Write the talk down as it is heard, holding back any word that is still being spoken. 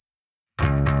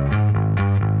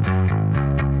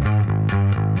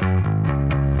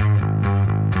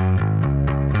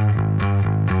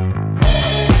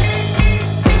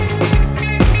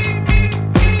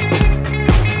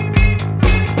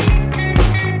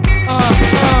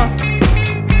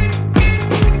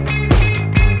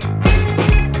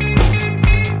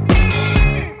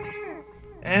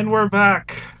we're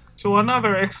back to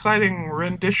another exciting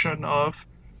rendition of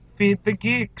Feed the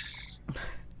Geeks.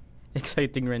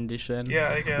 Exciting rendition.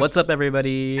 Yeah, I guess. What's up,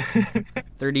 everybody?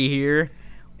 30 here.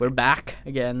 We're back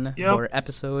again Yep. for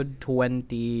episode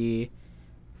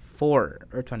 24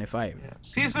 or 25. Yeah.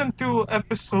 Season 2,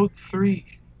 Episode 3.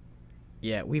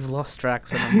 Yeah, we've lost track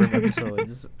sa number of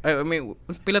episodes. I mean,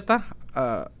 pila ta?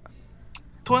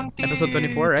 20... Episode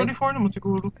 24, right? 24 naman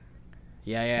siguro.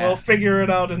 Yeah. We'll figure it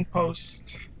out in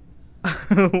post.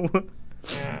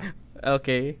 Yeah.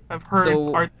 Okay. I've heard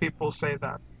So- art people say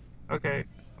that. Okay.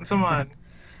 Come on.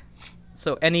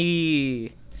 So,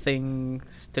 any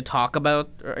things to talk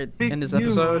about Big in this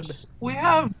episode? news.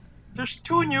 There's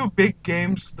 2 new big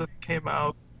games that came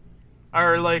out.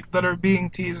 That are being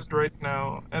teased right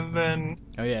now. And then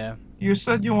Oh, yeah. you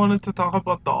said you wanted to talk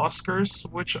about the Oscars,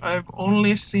 which I've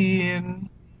only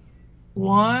seen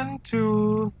 1,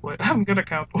 2. Wait, I'm gonna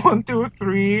count. 1, 2,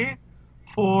 3,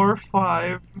 4,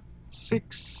 5,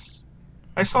 6.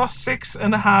 I saw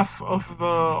 6.5 of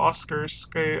the Oscars.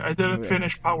 Okay, I didn't Okay.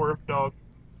 finish Power of Dog.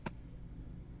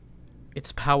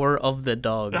 It's Power of the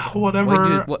Dog.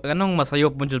 Whatever. Why, dude, anong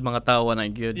masayop mo dyan mga tawa na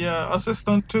good? Yeah,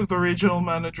 assistant to the regional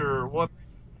manager. What's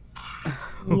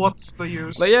the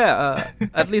use? But yeah,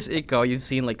 at least ikaw, you've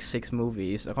seen like 6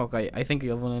 movies. Okay, I think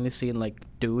you've only seen like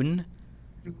Dune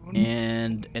Dune?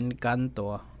 and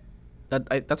Encanto.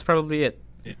 That's probably it.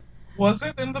 Was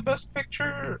it in the Best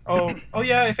Picture? Oh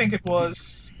yeah, I think it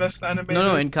was Best Animated.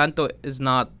 No, Encanto is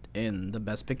not in the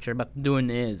Best Picture, but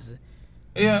Dune is.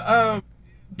 Yeah,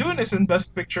 Dune is in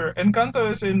Best Picture. Encanto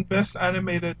is in Best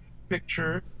Animated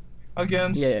Picture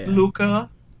against Yeah. Luca,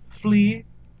 Flea,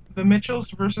 The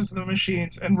Mitchells versus the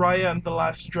Machines, and Raya and the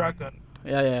Last Dragon.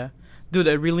 Yeah. Dude,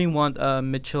 I really want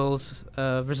Mitchell's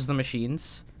versus the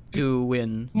Machines to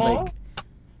win. Mo?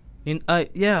 I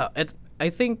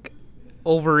think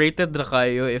overrated na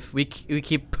kayo if we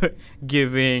keep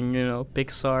giving,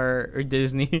 Pixar or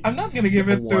Disney. I'm not gonna give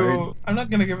it to award.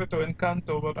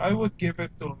 Encanto, but I would give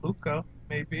it to Luca,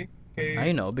 maybe. Okay.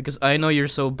 I know, because I know you're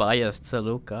so biased sa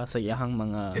Luca, sa iyahang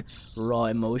mga It's raw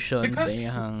emotions, sa because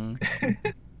iyahang...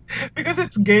 because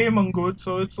it's gay among good,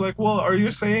 so it's like, well, are you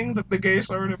saying that the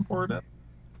gays aren't important?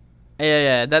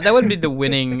 Yeah, that would be the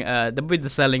winning, that would be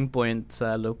the selling point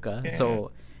sa Luca. Yeah.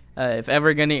 So, if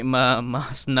ever gani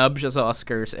ma-snub siya sa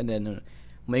Oscars, and then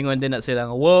moingon din na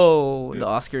sila, whoa, the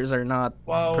Oscars are not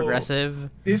Wow.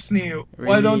 progressive. Disney, why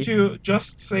Really? don't you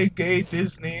just say gay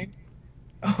Disney?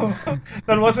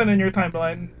 That wasn't in your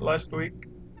timeline last week.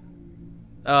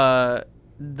 The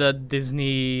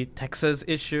Disney Texas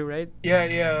issue, right?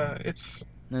 Yeah, it's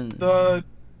Mm.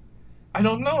 I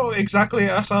don't know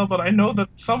exactly, Asa, but I know that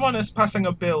someone is passing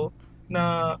a bill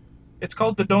na it's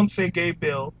called the Don't Say Gay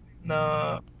bill.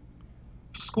 Na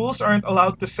schools aren't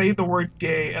allowed to say the word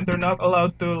gay, and they're not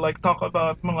allowed to talk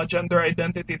about mga gender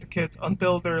identity to kids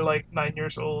until they're 9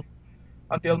 years old,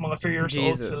 until mga 3 years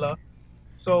old Jesus. sila.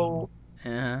 So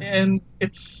Uh-huh. and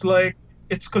it's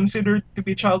considered to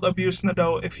be child abuse na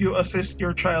daw if you assist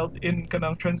your child in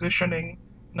kanang transitioning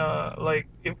na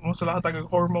if mo sila hatag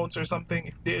hormones or something,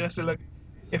 if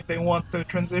they want to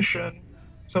transition,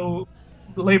 so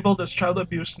labeled as child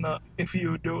abuse na if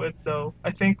you do it though.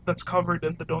 I think that's covered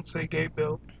in the Don't Say Gay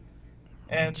bill.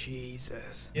 And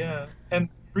Jesus. yeah, and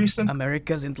recent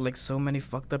America's into so many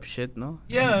fucked up shit, no?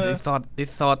 Yeah. They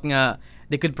thought nga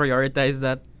they could prioritize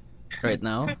that right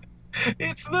now.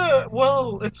 it's I'm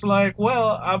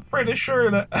pretty sure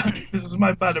that this is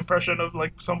my bad impression of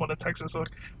someone in Texas.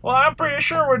 I'm pretty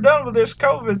sure we're done with this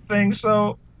COVID thing,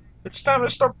 so it's time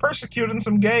to start persecuting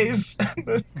some gays.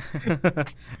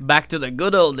 Back to the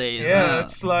good old days. Yeah, huh?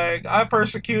 it's my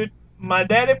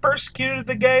daddy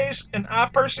persecuted the gays, and I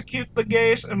persecute the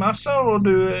gays, and my son will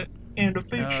do it in the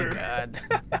Oh future. God.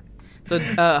 So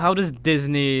how does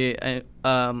Disney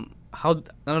how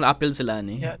ano appeal sila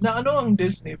ni? Yeah, na ano ang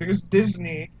Disney? Because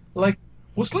Disney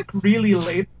was really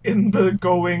late in the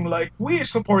going we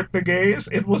support the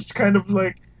gays. It was kind of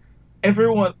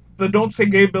everyone, the Don't Say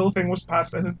Gay bill thing was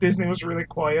passed, and Disney was really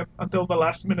quiet until the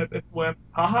last minute. It went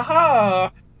ha ha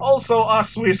ha. Also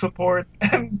us we support,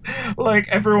 and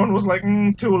everyone was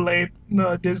too late.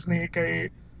 No, Disney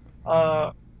kay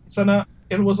sana.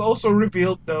 It was also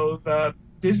revealed though that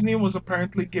Disney was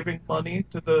apparently giving money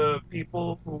to the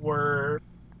people who were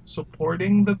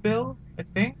supporting the bill, I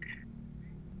think.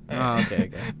 Oh,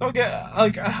 okay. Don't get I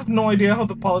have no idea how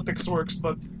the politics works,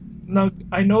 but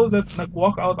I know that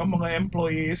nag-walk out ang mga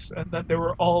employees, and that they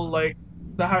were all the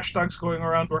hashtags going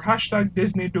around were hashtag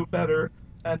Disney do better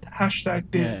and hashtag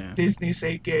Yeah. Disney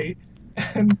say gay.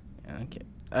 And Okay.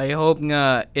 I hope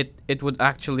nga it would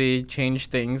actually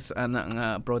change things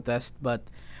nga protest, but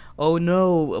oh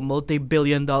no, a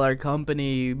multi-billion-dollar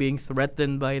company being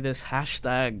threatened by this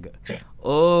hashtag.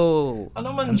 Oh,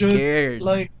 Ano man I'm jud, scared.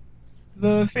 like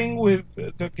the thing with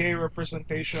the gay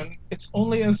representation, it's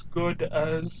only as good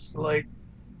as like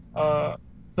uh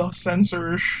the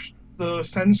censors the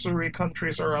sensory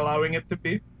countries are allowing it to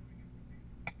be.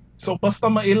 So basta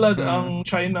mailad Mm. ang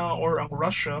China or ang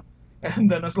Russia, and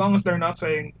then as long as they're not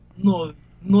saying no,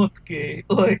 not gay,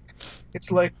 like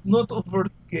it's like not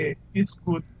overt gay, it's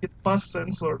good. It pass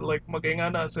censor, like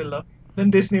magingana na sila. Then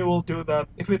Disney will do that.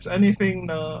 If it's anything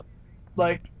na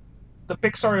like the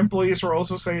Pixar employees were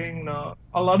also saying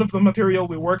a lot of the material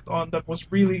we worked on that was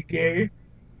really gay,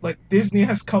 like Disney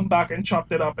has come back and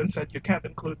chopped it up and said you can't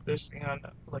include this in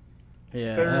like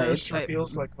Yeah, there's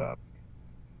reveals like that.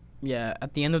 yeah,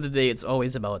 at the end of the day, it's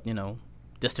always about,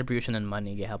 distribution and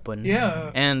money gihapon.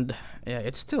 Yeah, And yeah,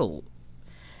 it's still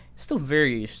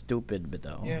very stupid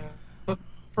bitaw. yeah. But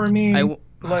for I me, w-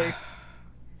 like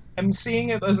I'm seeing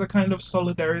it as a kind of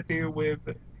solidarity with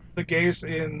the gays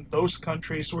in those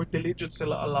countries where diligence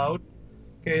sila allowed.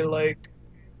 Okay, like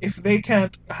if they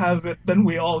can't have it, then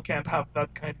we all can't have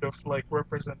that kind of like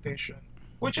representation,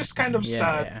 which is kind of yeah,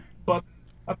 sad. yeah. But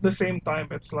at the same time,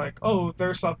 it's like, oh,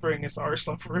 their suffering is our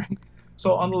suffering.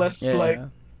 So unless Yeah, like yeah.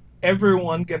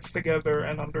 everyone gets together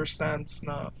and understands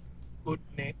na good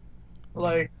ni,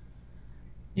 like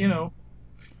you know,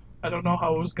 I don't know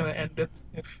how I was gonna end it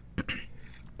if,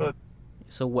 but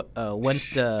So when's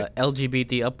the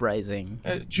LGBT uprising?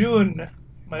 June,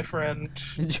 my friend.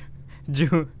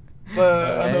 June. All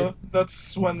But right.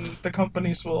 that's when the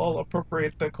companies will all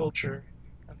appropriate the culture.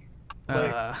 And,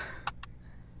 like, Uh,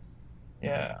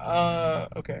 yeah.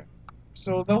 Okay.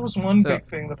 So that was one so big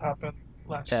thing that happened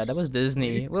yeah, that was last week.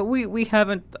 Disney. Well, we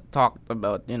haven't talked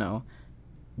about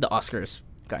the Oscars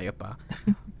kayo pa.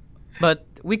 But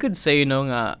we could say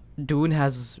nga Dune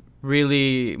has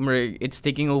really it's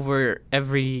taking over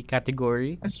every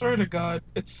category. I swear to God,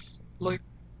 it's like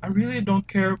I really don't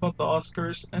care about the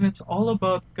Oscars, and it's all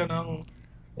about ganang.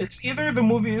 It's either the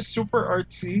movie is super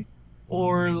artsy,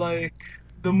 or like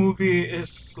the movie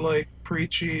is like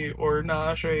preachy, or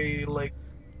na siya like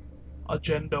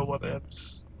agenda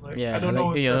whatevs. Like I Yeah, don't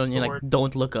know like if that's you the like word.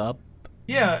 Don't Look Up.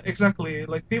 Yeah, exactly.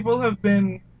 Like people have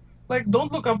been like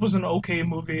Don't Look Up was an okay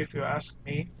movie if you ask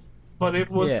me, but it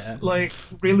was Yeah. like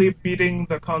really beating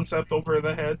the concept over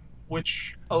the head,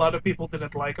 which a lot of people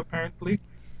didn't like apparently.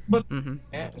 But Mm-hmm.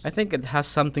 I yes, think it has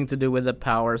something to do with the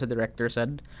powers the director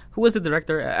said. Who was the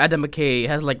director? Adam McKay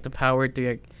has like the power to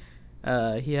like,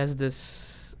 he has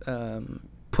this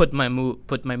put my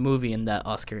movie in that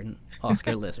Oscar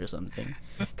list or something.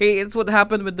 Okay, it's what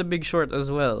happened with The Big Short as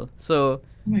well. So,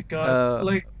 oh my God, uh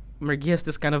like Margie has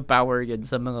this kind of power yun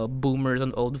sa mga boomers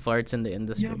and old farts in the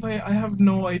yeah, industry. but I have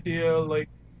no idea. Like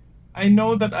I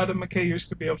know that Adam McKay used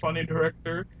to be a funny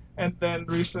director, and then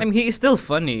I recent mean, he's still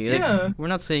funny. Like, yeah, we're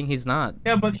not saying he's not.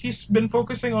 yeah, but he's been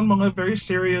focusing on mga very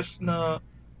serious na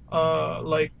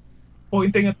like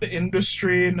pointing at the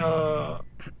industry na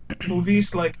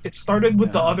movies. Like it started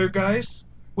with the Uh, other guys,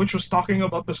 which was talking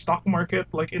about the stock market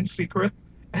like in secret,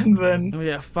 and then oh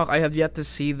yeah, fuck, I have yet to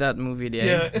see that movie, eh?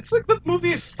 yeah, it's like that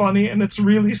movie is funny and it's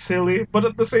really silly, but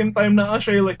at the same time na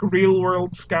siya like real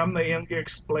world scam na iyang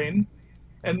explain,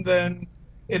 and then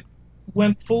it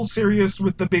went full serious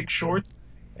with The Big Short,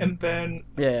 and then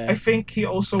I Yeah. think he I,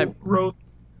 also wrote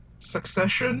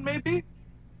Succession. Maybe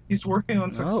he's working on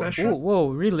oh, Succession. whoa,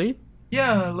 really?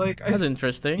 Yeah, like That's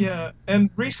interesting. yeah, and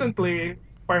recently,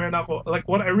 parang ako, like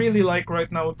what I really like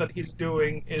right now that he's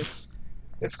doing is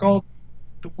it's called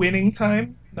The Winning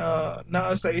Time na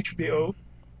sa HBO.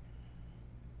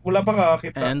 Wala pa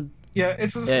kakakita. And Yeah,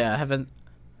 yeah, I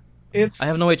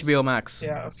have no HBO it's Max.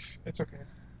 yeah, it's okay.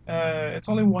 It's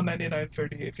only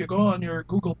 199.30 if you go on your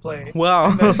Google Play,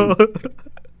 Wow. and then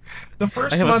the I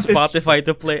first have a month is Spotify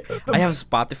to play. I have the,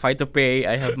 Spotify to pay.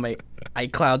 I have my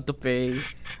iCloud to pay.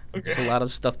 okay. There's a lot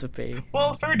of stuff to pay.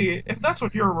 Well, 30, if that's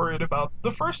what you're worried about,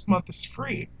 the first month is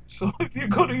free. So if you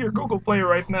go to your Google Play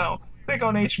right now, click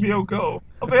on HBO Go.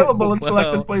 Available in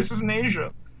selected Well, places in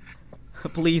Asia.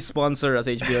 please sponsor us,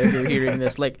 HBO, if you're hearing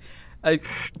this. Like,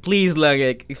 please,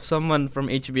 like, if someone from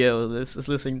HBO is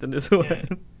listening to this Yeah.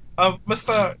 one.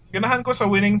 Basta, ganahan ko sa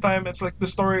Winning Time, it's like the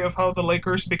story of how the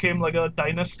Lakers became like a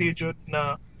dynasty jud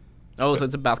na Oh, so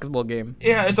it's a basketball game.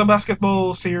 yeah, it's a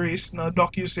basketball series, na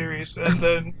docu-series, and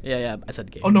then Yeah, yeah, I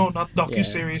said game. oh no, not Yeah.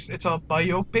 docu-series, it's a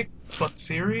biopic, but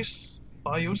series?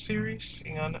 Bio-series?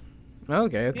 Ingana.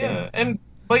 Okay, okay. Yeah, and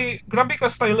by grabe ka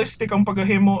stylistic ang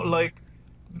paghahimo, like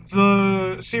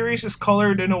the series is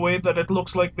colored in a way that it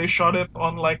looks like they shot it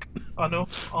on like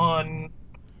on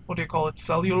what do you call it,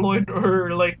 celluloid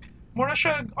or like mura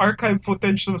siya archive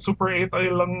footage sa Super 8 ay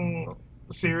lang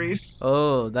series.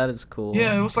 Oh, that is cool.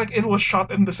 Yeah, it was like it was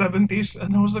shot in the 70s,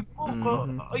 and I was like, oh,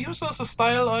 Hmm. ayos na sa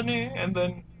style, ani. And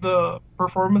then the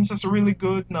performance is really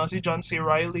good. Na si John C.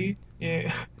 Riley.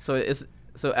 Yeah, So is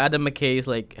so Adam McKay is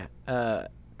like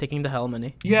taking the helm,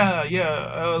 eh? yeah.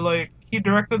 Like he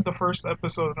directed the first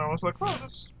episode, and I was like, oh,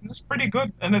 this is pretty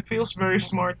good, and it feels very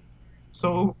smart.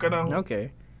 So kanang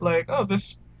Okay. like, oh,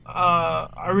 this,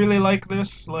 I really like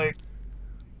this. Like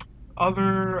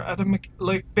other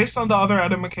like based on the other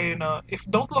Adam McKay, na if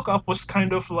Don't Look Up was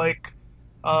kind of like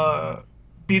uh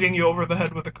beating you over the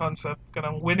head with the concept.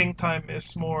 Kanang Winning Time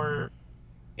is more,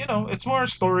 it's more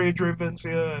story driven,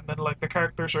 yeah, and then like the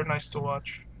characters are nice to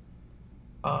watch.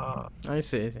 Uh, I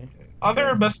see. I see.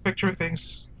 Other Okay. best picture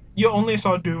things, you only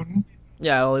saw Dune.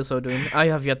 Yeah, I also doing. I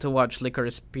have yet to watch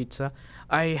Licorice Pizza.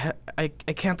 I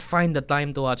can't find the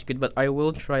time to watch it, but I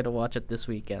will try to watch it this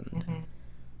weekend. Hmm.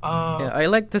 Yeah, I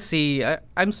like to see.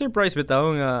 I'm surprised with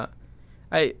on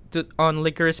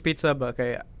Licorice Pizza, but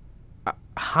okay,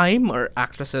 Haim or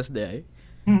actresses there,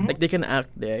 Mhm. like they can act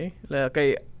there. Like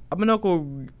okay, I'm ako,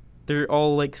 they're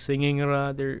all like singing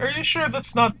ra. Are you sure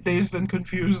that's not Dazed and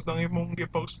Confused ng imong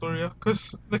gipost storya?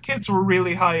 Because the kids were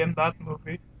really high in that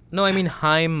movie. No, I mean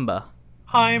Haim ba?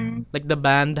 Haim. Like the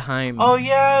band Haim. Oh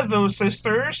yeah, those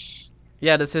sisters.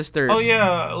 Yeah, the sisters. Oh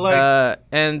yeah, like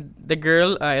And the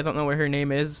girl, I don't know what her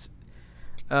name is.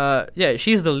 Yeah,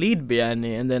 she's the lead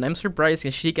biyani, and then I'm surprised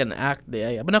that she can act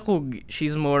there. But ako,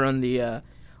 she's more on the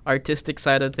artistic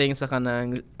side of things, sa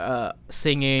kanang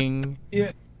singing.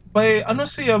 yeah. By ano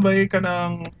siya by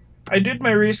kanang I did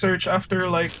my research after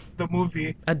like the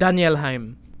movie. Daniel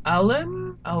Haim.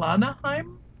 Alana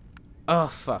Haim? Oh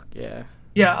fuck yeah.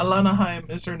 Yeah, Alana Haim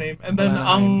is her name. And then Alana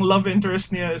ang Haim. love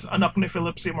interest niya is anak ni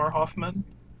Philip Seymour Hoffman.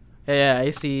 Yeah, I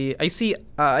see. I see.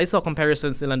 I saw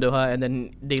comparisons nilang duha, and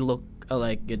then they look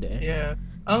alike. Good eh. Yeah.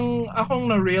 Ang akong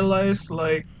na-realize,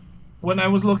 like, when I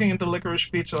was looking into Licorice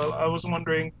Pizza, I was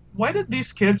wondering, why did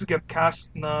these kids get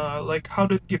cast na, like, how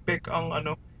did you pick ang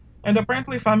ano? And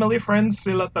apparently family friends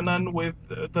sila tanan with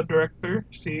the director,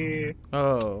 si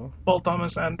Oh. Paul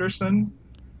Thomas Anderson.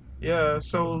 Yeah,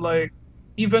 so like,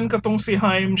 even katong si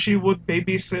Haim, she would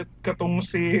babysit katong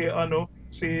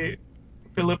si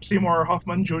Philip Seymour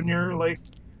Hoffman Jr. Like,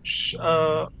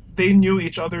 they knew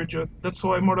each other. That's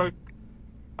why more like,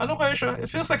 ano kaya siya? It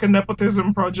feels like a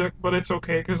nepotism project, but it's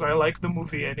okay because I like the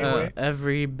movie anyway.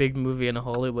 Every big movie in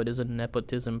Hollywood is a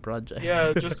nepotism project.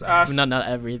 Yeah, just ask. not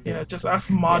everything. Yeah, just ask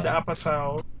Maud Yeah.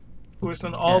 Apatow, who is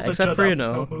in all the except Judd for,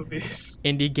 Apatow movies.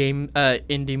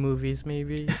 indie movies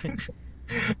maybe.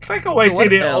 Taika So what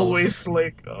Waititi else? always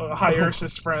like hires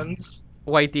his friends.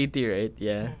 YTT, right?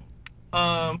 Yeah.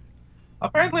 Um,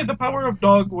 Apparently The Power of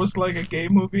Dog was like a gay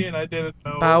movie, and I didn't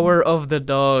know. Power of the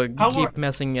Dog. You Power- keep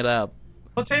messing it up.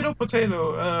 Potato.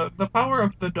 The Power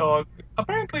of the Dog.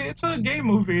 Apparently it's a gay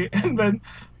movie, and then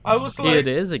I was like, It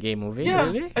is a gay movie, yeah,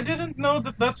 really? I didn't know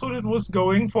that that's what it was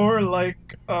going for. Like,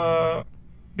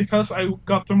 because I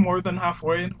got to more than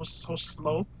halfway and it was so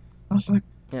slow. I was like,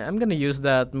 Yeah, I'm gonna use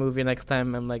that movie next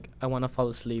time. I'm like, I wanna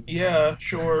fall asleep. yeah,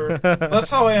 sure.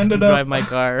 That's how I ended up. Drive my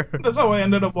car. That's how I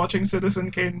ended up watching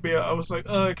Citizen Kane. I was like,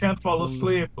 I can't fall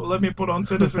asleep. Let me put on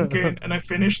Citizen Kane, and I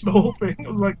finished the whole thing.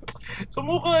 I was like,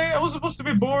 Samukay, I was supposed to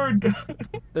be bored.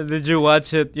 Did you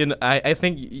watch it? You know, I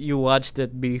think you watched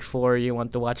it before you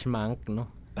want to watch Mank,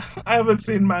 no? I haven't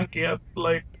seen Mank yet.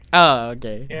 Like, Oh,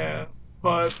 okay. yeah,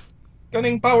 but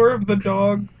Cunning Power of the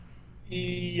Dog.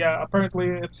 Yeah,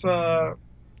 apparently it's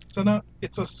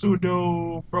a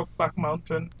pseudo Brokeback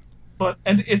Mountain,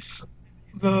 and it's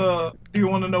the. Do you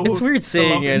want to know? It's who weird the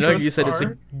saying, love you know, you interests said it's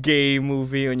a are? gay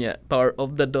movie on yeah, Power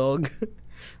of the Dog.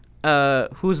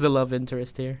 Who's the love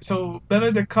interest here? So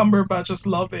Benedict Cumberbatch's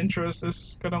love interest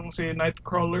is kanang si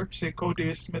Nightcrawler, si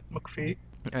Cody Smith McPhee.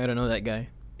 I don't know that guy.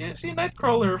 Yeah, si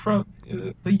Nightcrawler from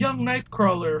the young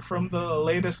Nightcrawler from the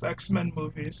latest X-Men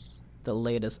movies. The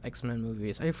latest X-Men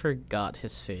movies. I forgot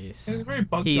his face. He's very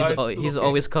bug He's looking.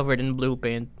 always covered in blue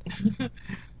paint.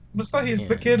 Basta he's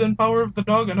the Yeah. kid in Power of the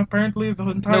Dog, and apparently the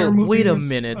entire No, movie. wait a was,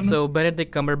 minute. ano- So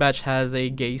Benedict Cumberbatch has a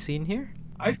gay scene here?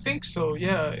 I think so.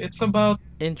 Yeah, it's about.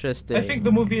 Interesting. I think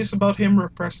the movie is about him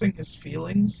repressing his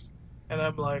feelings, and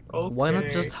I'm like, okay. Why not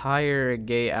just hire a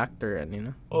gay actor and you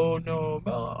know? Oh no,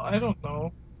 well, I don't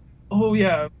know. Oh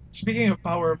yeah, speaking of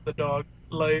Power of the Dog,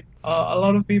 like a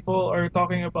lot of people are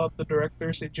talking about the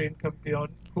director, si Jane Campion,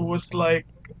 who was like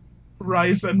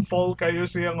rise and fall kayo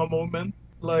siyang a moment.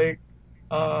 Like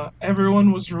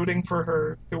everyone was rooting for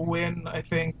her to win. I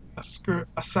think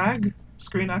a SAG,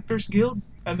 Screen Actors Guild,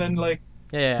 and then like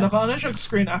Yeah. nakaano siya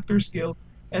Screen Actors Guild,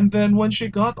 and then when she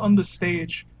got on the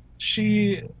stage,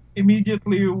 she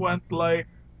immediately went like,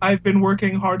 I've been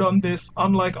working hard on this,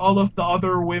 unlike all of the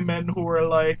other women who were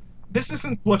like, this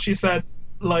isn't what she said,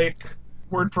 like,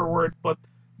 word for word, but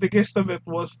the gist of it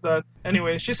was that,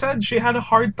 anyway, she said she had a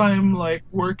hard time, like,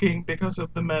 working because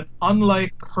of the men,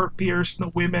 unlike her peers, the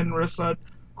women, Rasad,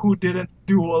 who didn't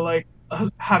do, like,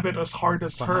 have it as hard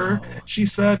as her, Wow. she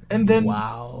said. And then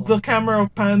Wow. the camera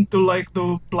panned to like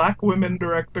the black women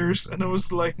directors, and it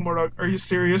was like, Morag, are you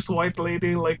serious, white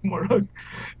lady? Like, Morag,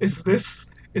 is this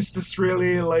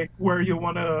really like where you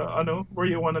wanna, I know, where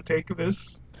you wanna take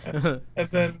this? And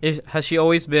then Has she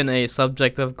always been a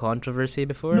subject of controversy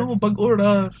before? no,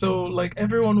 bagura. So like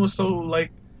everyone was so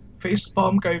like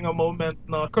facepalm kind of moment.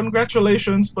 Na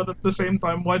congratulations, but at the same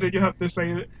time, why did you have to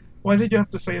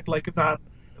say it like that?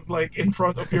 Like in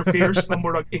front of your peers na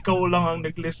murag ikaw lang ang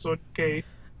naglisod kay.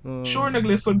 Sure, Mm.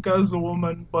 naglisod ka as a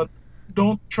woman, but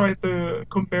don't try to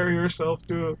compare yourself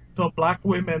to the black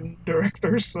women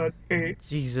directors. Okay,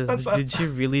 Jesus, that's did she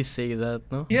really say that?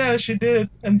 No. yeah, she did.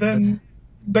 And That's then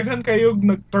daghan kayog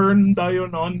nag-turn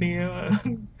dayon on niya.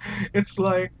 It's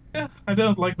like, yeah, I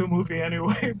didn't like the movie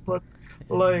anyway, but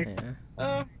like, yeah.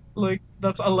 uh, like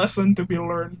that's a lesson to be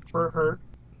learned for her.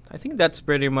 I think that's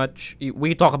pretty much.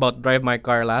 We talked about Drive My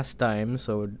Car last time,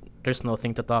 so there's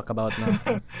nothing to talk about now.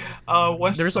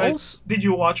 West There's Side. also Did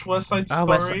you watch West Side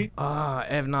West. Story? I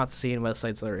have not seen West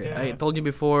Side Story. I Yeah. told you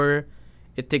before,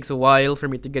 it takes a while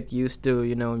for me to get used to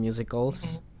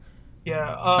musicals. Mhm.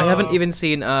 Yeah. I haven't even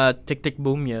seen Tick Tick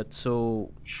Boom yet,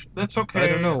 so That's I don't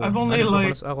okay. know. I've I only don't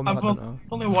know like kung ako I've makatanaw.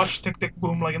 only watched Tick Tick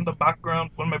Boom like in the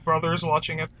background when my brother's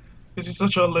watching it. Because he's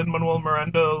such a Lin Manuel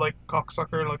Miranda like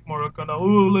cocksucker, like more gonna,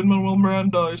 oh, Lin Manuel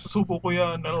Miranda, isusubo ko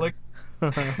yan, and like,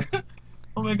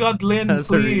 oh my God, Lin, That's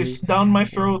a really please, down my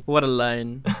throat. what a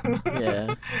line.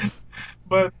 Yeah.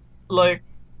 But like,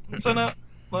 so na,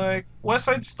 like West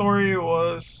Side Story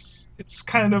was, it's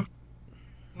kind of,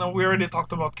 now we already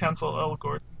talked about Cancel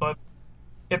Elgort, but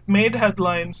it made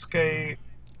headlines kay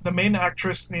the main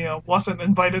actress niya wasn't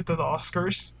invited to the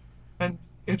Oscars, and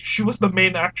she was the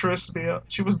main actress,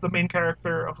 she was the main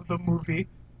character of the movie,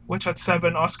 which had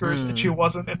 7 Oscars, and she Mm.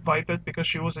 wasn't invited because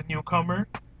she was a newcomer.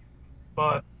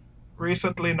 But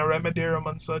recently, na remedy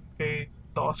raman said kay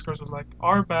the Oscars was like,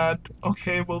 our bad,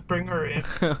 okay, we'll bring her in.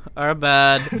 Our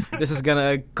bad. This is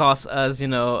gonna cost us,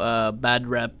 a bad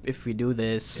rep if we do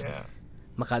this. Yeah.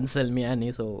 Makancel mi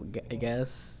ani, so I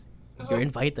guess So, you're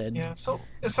invited. yeah, so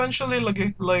essentially,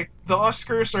 like the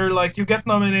Oscars are like you get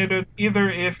nominated either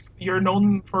if you're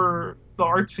known for the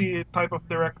artsy type of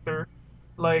director,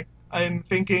 like I'm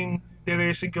thinking dire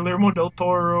si Guillermo del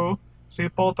Toro, si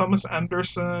Paul Thomas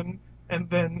Anderson, and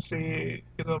then si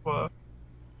ito ba,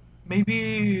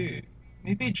 maybe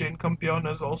Jane Campion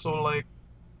is also like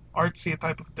artsy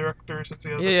type of director since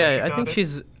yeah, that's how she Yeah, I got think it.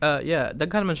 she's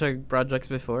daghan man siya projects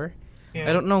before. Yeah.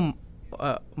 I don't know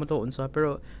matuon sa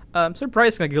pero I'm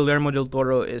surprised nga Guillermo del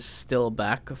Toro is still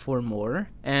back for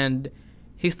more and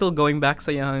he's still going back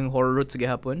sa yang horror roots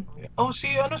gihapon. Oh,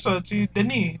 see, ano sa, si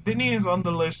Denis. Denis is on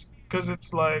the list because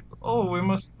it's like, oh, we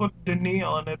must put Denis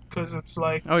on it because it's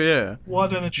like, Oh yeah.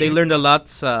 what an They achievement. learned a lot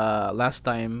sa last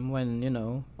time when,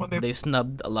 When they, they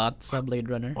snubbed a lot sa Blade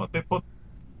Runner. what, they put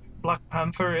Black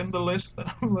Panther in the list. And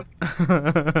I'm like,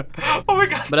 oh my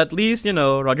God. But at least,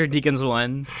 Roger Deakins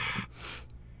won.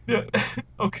 Yeah.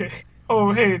 Okay.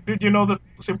 Oh, hey, did you know that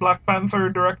si Black Panther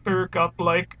director got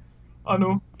like,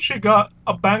 ano, she got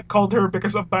a bank called her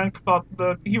because a bank thought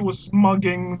that he was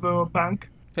mugging the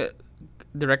bank.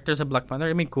 Director sa Black Panther,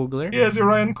 I mean Coogler. Yeah, si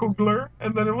Ryan Coogler,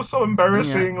 and then it was so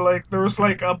embarrassing. Like there was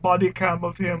like a body cam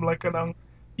of him, like kanang,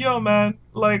 yo man,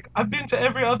 like I've been to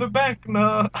every other bank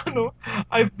na, ano,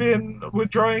 I've been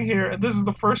withdrawing here, and this is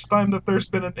the first time that there's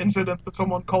been an incident that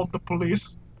someone called the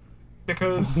police,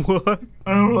 because What?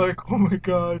 I'm like, oh my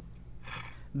God.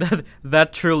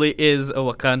 That truly is a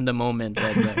Wakanda moment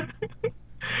right there.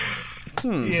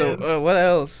 So Yes. what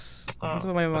else? Uh, Ano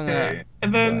pa may mga okay,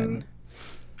 and then. kuwan?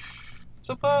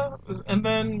 So and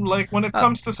then like when it Ah.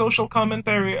 comes to social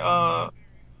commentary,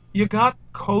 you got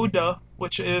Coda,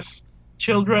 which is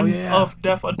children Oh, yeah. of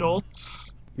deaf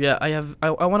adults. Yeah, I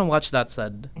want to watch that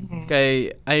sad. Mhm.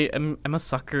 Kay I'm a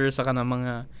sucker sa kanang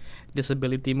mga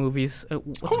disability movies.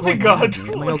 What's Oh my going God. on?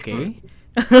 Am I okay?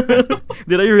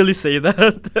 Did I really say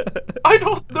that? I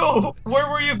don't know. Where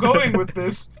were you going with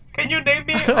this? Can you name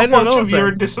me I a don't bunch know, of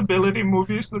your Sam. disability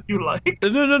movies that you like?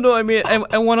 No. I mean,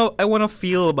 I wanna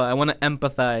feel ba. I wanna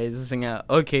empathize. Nga.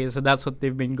 Okay, so that's what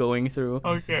they've been going through.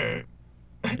 Okay.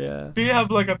 Yeah. Do you have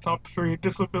like a top 3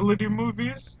 disability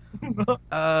movies?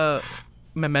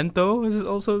 Memento is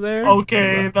also there.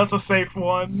 Okay, that's a safe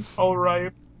one. All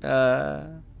right.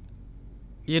 Uh,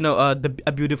 the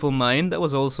A Beautiful Mind, that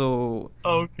was also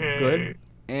Okay. good.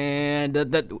 And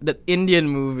that Indian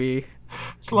movie,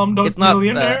 Slumdog it's not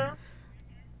Millionaire.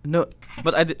 no,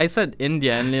 but I said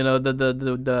India, and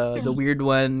the weird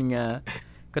one,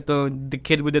 the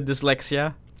kid with the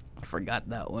dyslexia. I forgot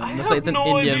that I one. Basta have it's an no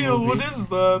Indian idea what movie. is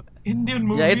the Indian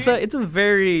Yeah, movie. it's a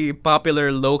very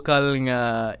popular local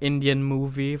Indian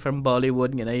movie from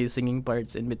Bollywood. He's singing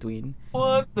parts in between.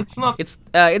 What? It's not. It's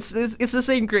the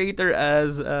same creator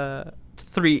as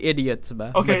Three Idiots,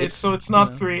 ba? But Okay, so it's you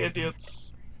not know, Three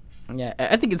Idiots. yeah,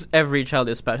 I think it's Every Child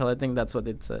is Special. I think that's what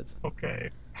it says.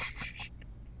 Okay.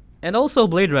 And also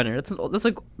Blade Runner.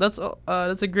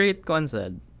 That's a great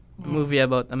concept. Movie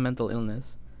about a mental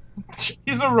illness.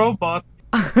 He's a robot.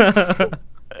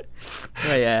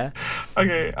 Oh yeah.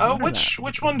 Okay. Why not?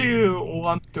 Which one do you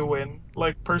want to win?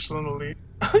 Like personally,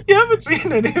 you haven't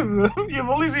seen any of them. You've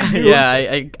only seen Dune. Yeah,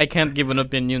 I can't give an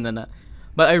opinion na.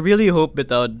 But I really hope that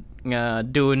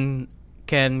Dune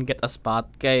can get a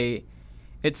spot. Kay,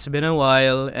 it's been a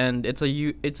while, and it's a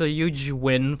huge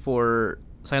win for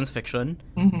science fiction.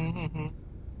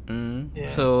 Yeah.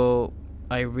 So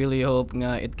I really hope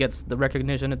it gets the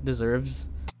recognition it deserves.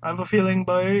 I have a feeling,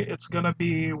 boy, it's gonna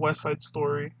be West Side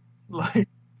Story. Like,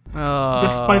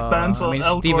 despite the I Ansel mean,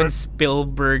 Elgort. Steven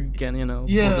Spielberg can pull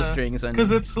Yeah, the strings, and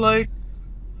because it's like,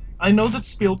 I know that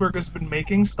Spielberg has been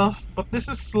making stuff, but this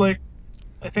is like,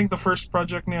 I think the first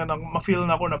project niya nang ma-feel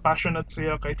na ako na passionate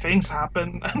siya kay things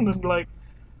happen and then like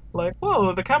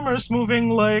whoa, the camera is moving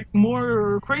like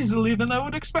more crazily than I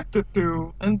would expect it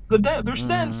to, and there's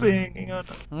dancing.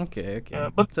 Okay.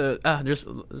 But So there's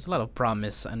a lot of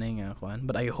promise Juan,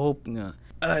 but I hope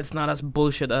it's not as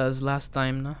bullshit as last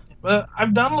time na.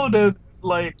 I've downloaded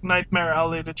like Nightmare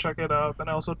Alley to check it out, and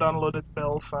I also downloaded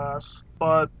Belfast.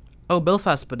 But Oh,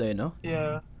 Belfast pa din, no?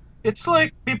 yeah, it's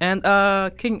like people. And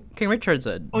King Richard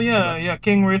said. Oh yeah,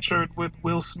 King Richard with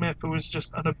Will Smith, who is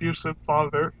just an abusive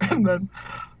father, and then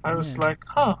I was Yeah. like,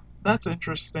 huh, that's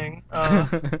interesting.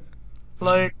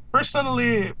 Like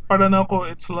personally, para na ako,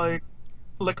 it's like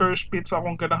licorice pizza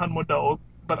kung ganahan mo daog,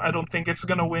 but I don't think it's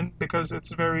gonna win because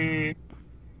it's very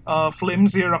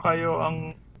flimsy ra kayo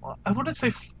ang. I wouldn't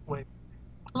say wait,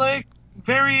 like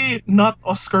very not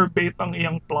Oscar bait ang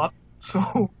iyang plot.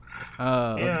 So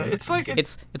yeah, Okay. it's like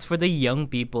It's for the young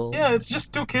people. yeah, it's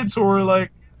just two kids who are like,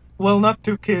 well, not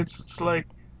two kids. It's like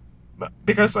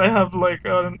because I have like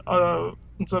I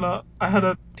had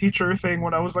a teacher thing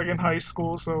when I was like in high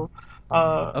school, so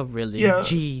Oh really? yeah.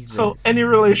 Jesus. So any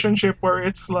relationship where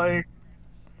it's like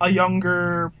a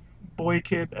younger boy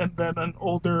kid and then an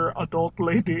older adult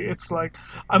lady, it's like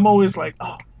I'm always like,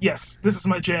 oh yes, this is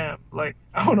my jam. Like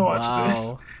I want to watch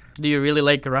this. Wow. Do you really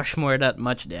like Rushmore that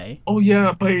much, Day? Oh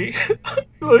yeah, but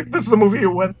like this is the movie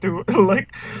you went to.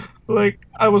 like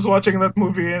I was watching that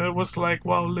movie and it was like,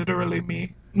 wow, literally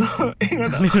me.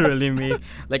 Literally me.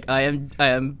 Like I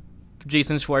am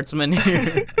Jason Schwartzman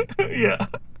here. Yeah.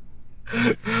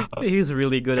 He's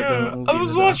really good at the Yeah, movie. I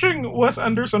was watching Wes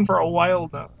Anderson for a while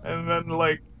now, and then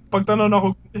like pagtanong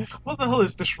ako, what the hell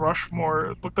is this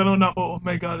Rushmore? Pagtanong ako, oh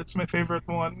my god, it's my favorite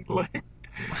one. Like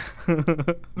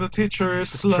the teacher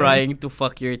is Just like, trying to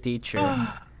fuck your teacher.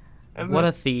 and What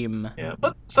a then, theme. yeah,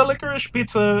 but sa Licorice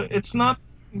Pizza, it's not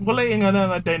wala yung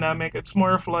nga dynamic. It's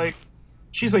more of like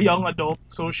she's a young adult,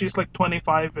 so she's like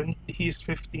 25 and he's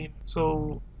 15.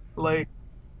 So like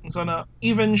sana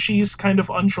even she's kind of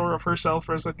unsure of herself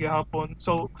as a gihapon.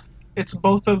 So it's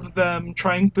both of them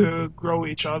trying to grow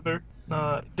each other.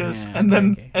 Yeah, And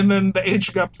then okay. and then the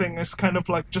age gap thing is kind of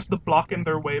like just the block in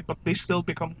their way, but they still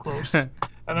become close.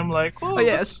 And I'm like, oh Oh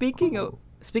yeah, that's cool.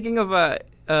 speaking of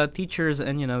teachers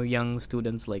and young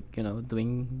students like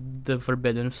doing the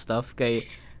forbidden stuff. Kay,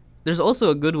 there's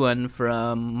also a good one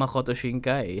from Makoto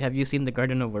Shinkai. Have you seen The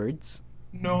Garden of Words?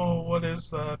 No, what is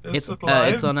that? Is it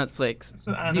live? It's on Netflix. It's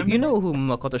an You anime. know who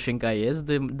Makoto Shinkai is?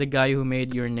 The guy who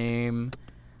made Your Name,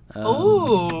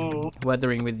 Oh,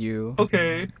 Weathering with You.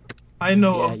 okay. I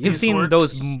know Yeah, of you've these seen works.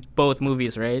 those both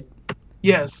movies, right?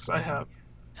 Yes, I have.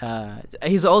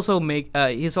 He's also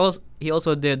he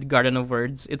also did Garden of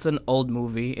Words. It's an old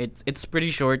movie. It's pretty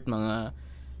short, mga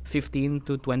 15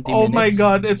 to 20 Oh minutes. my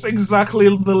god, it's exactly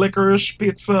the Licorice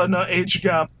Pizza na age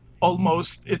gap.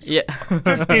 Almost. It's Yeah.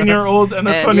 15-year-old and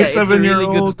a And yeah, it's a 27-year-old. really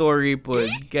good story, pud.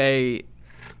 Kay,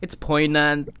 it's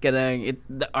poignant.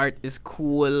 The art is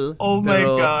cool. Oh my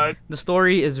pero god. the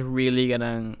story is really I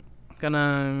don't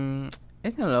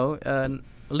know,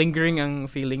 lingering ang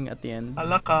feeling at the end.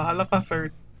 Halaka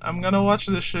third. I'm gonna watch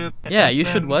this shit. Yeah, and you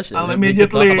should then watch it. I'll We can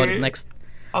talk immediately, about it next.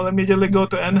 I'll immediately go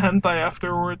to Hentai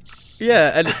afterwards.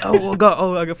 Yeah, and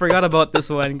I forgot about this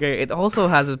one. Okay, it also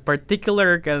has a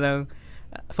particular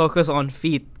focus on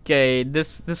feet. Okay,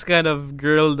 this kind of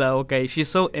girl daw, okay, she's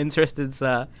so interested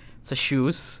sa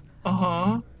shoes.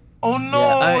 Uh-huh. Oh Yeah, no,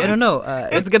 I don't know.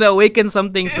 It's gonna awaken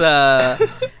something sa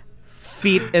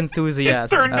feet it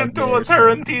enthusiasts turned out into there. a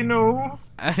Tarantino.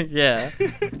 Yeah,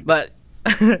 but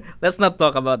let's not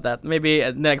talk about that. Maybe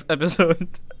next episode.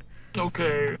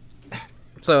 Okay.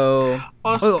 So,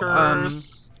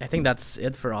 Oscars. I think that's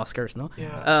it for Oscars, no?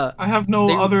 Yeah. I have no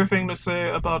they- other thing to say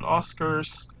about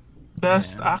Oscars.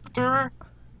 Best Yeah. actor,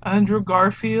 Andrew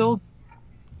Garfield,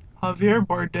 Javier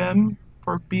Bardem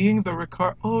for being the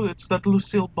Oh, it's that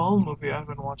Lucille Ball movie. I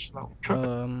haven't watched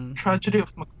that. Tragedy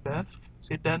of Macbeth.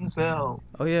 See Denzel.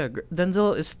 Oh yeah,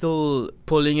 Denzel is still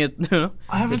pulling it. You know?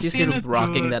 I haven't Like he's seen still it,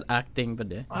 rocking dude. that acting, but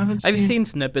I haven't I've seen.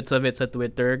 seen snippets of it on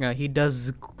Twitter. Nga, he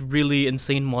does really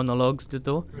insane monologues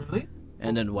dito. Really?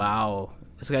 And then wow,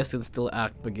 this guy can still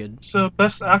act but good. So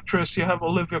best actress, you have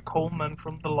Olivia Colman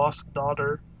from The Lost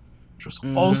Daughter, which was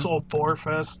also a bore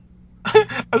fest.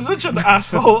 I'm such an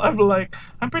asshole.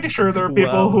 I'm pretty sure there are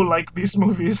people Wow. who like these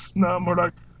movies. Na more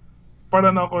like,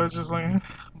 parang ako it's just like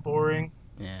boring.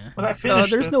 Yeah. But I finished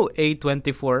There's it. no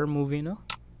A24 movie, no?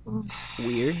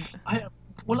 Weird.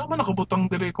 Wala man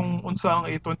nakabutang diri kung unsa ang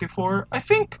A24. I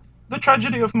think The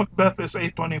Tragedy of Macbeth is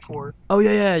A24. Oh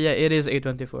yeah, it is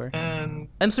A24. And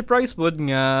I'm surprised would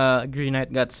nga Green Knight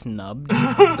got snubbed.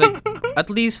 Like at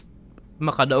least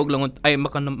makadaog lang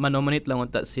makanominate lang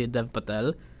unta si Dev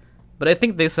Patel. But I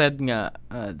think they said nga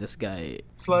this guy.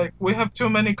 it's like we have too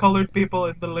many colored people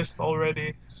in the list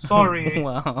already. Sorry.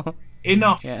 Wow.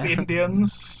 Enough, Yeah.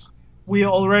 Indians. We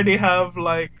already have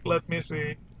like, let me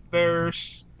see.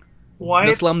 There's The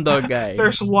white. Slumdog guy.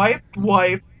 There's white.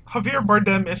 Javier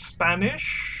Bardem is Spanish.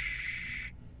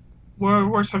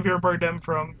 Where's Javier Bardem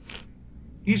from?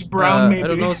 He's brown, maybe. I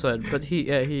don't know, son, but he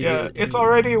It's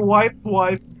already white,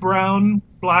 brown,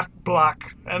 black,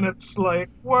 and it's like,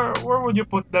 where would you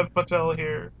put Dev Patel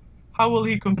here? How will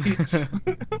he compete?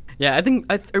 Yeah,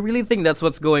 I really think that's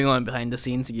what's going on behind the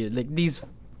scenes here. Like these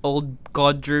old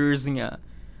codgers nga.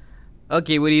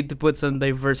 Okay, we need to put some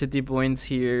diversity points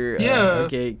here. Yeah.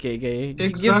 Okay. Give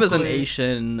us an Exactly.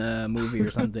 Asian movie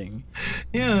or something.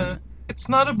 Yeah, it's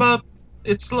not about.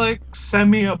 It's like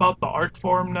semi about the art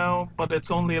form now, but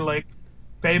it's only like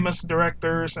famous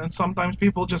directors, and sometimes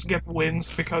people just get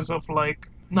wins because of like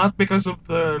not because of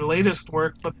the latest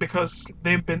work, but because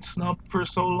they've been snubbed for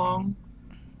so long.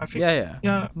 I think.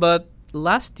 Yeah. But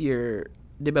last year,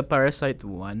 diba Parasite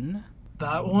won?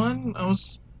 That one I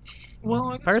was.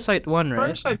 Well, I guess Parasite won,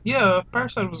 right?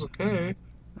 Parasite was okay.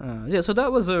 Yeah, so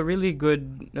that was a really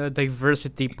good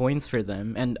diversity points for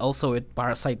them, and also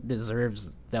Parasite deserves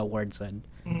the award. Said.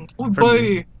 Oh For boy,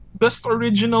 me. best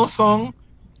original song.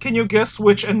 Can you guess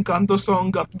which Encanto song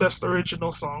got best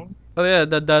original song? Oh yeah,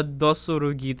 the Dos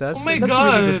Oruguitas. Oh my That's a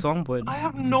really God. good song, bud. I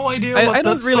have no idea I what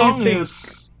don't that really song think-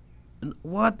 is.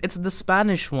 What? It's the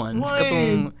Spanish one. Why?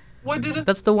 Katong, Why did it?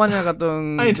 that's the one nga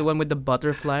katong I- the one with the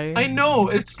butterfly. I know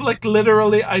it's like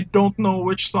literally I don't know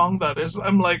which song that is.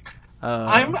 I'm like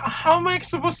how am I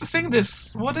supposed to sing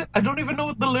this? I don't even know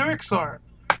what the lyrics are.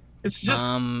 It's just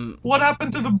what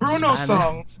happened to the Bruno Spanish.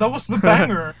 song? That was the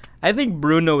banger. I think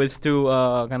Bruno is too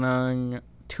kanang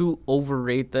too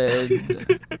overrated.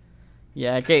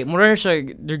 Yeah, okay. Mura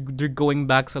siya they're going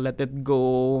back sa Let It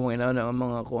Go, you know, na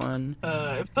mga kuan.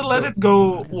 If the Let So- It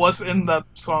Go was in that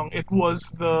song, it was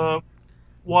the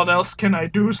What Else Can I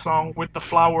Do song with the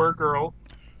flower girl.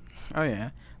 Oh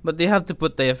yeah. But they have to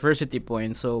put diversity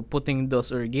points, so putting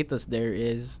Dos Oruguitas there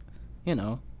is, you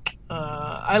know,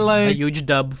 I a like huge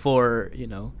dub for, you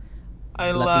know,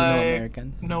 I Latino like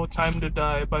Americans. No Time to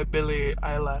Die by Billie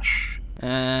Eilish.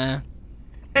 That's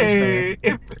Hey,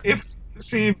 if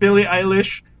see Billie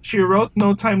Eilish, she wrote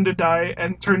No Time to Die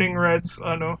and Turning Reds,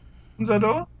 ano,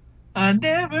 Zado? I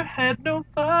never had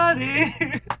nobody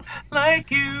like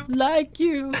you. like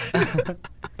you.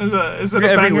 Is it You're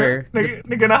a everywhere. banger?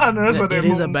 Naganahan na sa It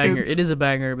is a Demong banger. Kids. It is a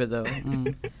banger, but though.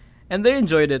 And they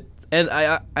enjoyed it. And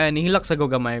and hilak sa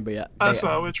gamay ba ya?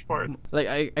 Asa, which part? Like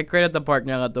I credit the part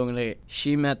niya katong like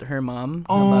she met her mom.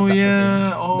 na Oh, bata pa yeah.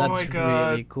 siya. Oh, That's my God.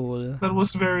 really cool. That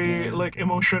was very Yeah. like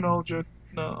emotional, Jude.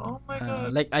 No, oh my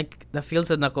god. Like I the feel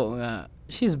sad nako nga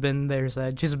she's been there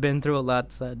sad. She's been through a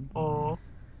lot sad. Oh,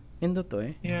 Indo to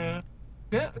eh. yeah.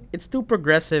 Yeah. It's too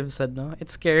progressive sad no.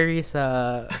 It's scary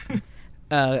sa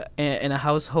in a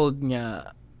household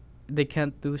nga they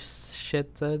can't do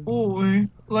shit sad. Oh,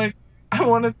 like I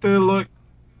wanted to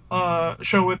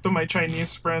show it to my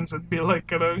Chinese friends and be like,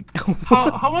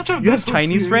 how much of You this have was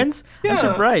Chinese friends? Yeah, I'm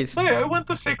surprised. I went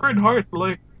to Sacred Heart.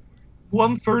 Like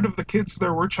 1/3 of the kids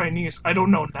there were Chinese. I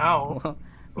don't know now.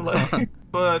 Like,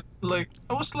 but like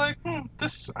I was like,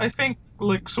 this. I think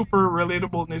like super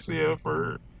relatable ni siya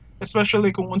for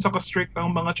especially kung unsa ka strict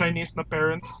ang mga Chinese na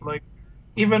parents. Like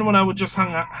even when I would just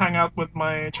hang out with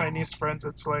my Chinese friends,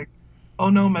 it's like, oh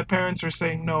no, my parents are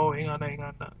saying no, ingana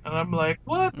ingana, and I'm like,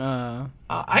 what?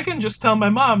 I can just tell my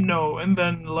mom no, and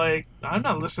then like I'm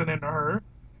not listening to her.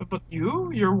 But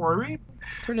you're worried?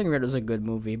 Turning Red was a good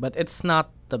movie, but it's not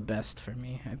the best for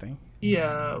me, I think.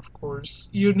 Yeah, of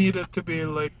course. You need it to be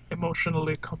like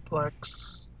emotionally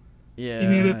complex. Yeah. You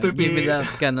need it to give me be that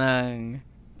kanang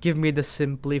give me the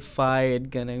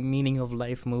simplified kanang meaning of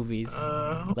life movies.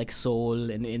 Like Soul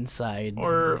and Inside.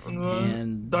 Or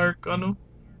and Dark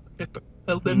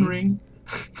Elden Ring.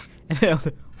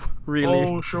 Really?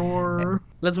 Oh, sure.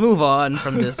 Let's move on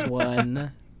from this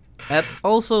one. At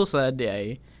also said,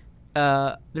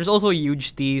 there's also a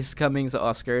huge tease coming to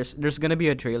Oscars. There's gonna be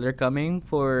a trailer coming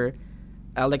for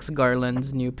Alex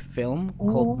Garland's new film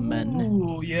called Men.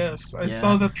 Oh, yes. I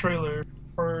saw the trailer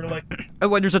for like... Oh,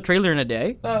 what, there's a trailer in a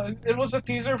day? It was a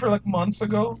teaser for like months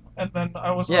ago, and then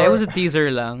I was... Yeah, it was a teaser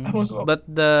lang. I was... But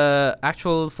the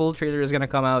actual full trailer is gonna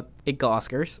come out at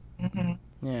Oscars. Mm-hmm.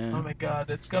 Yeah. Oh my god,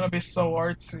 it's gonna be so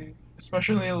artsy.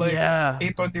 Especially like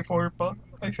A24 pa,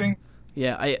 I think.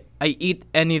 Yeah, I eat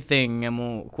anything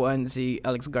mo kuan si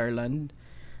Alex Garland.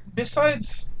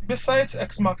 Besides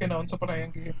Ex Machina, unsa pa na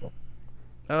yung game mo?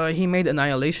 He made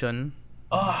Annihilation.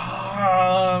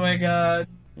 Oh my god.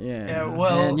 Yeah.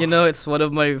 Well, and it's one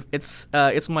of my it's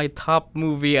my top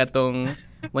movie atong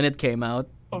when it came out.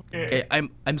 Okay.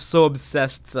 I'm so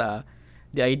obsessed sa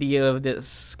the idea of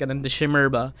this kanang the shimmer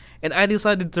ba. And I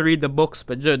decided to read the books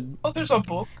pa jud. Oh, there's a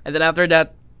book. And then after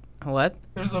that, what?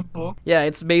 There's a book. Yeah,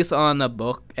 it's based on a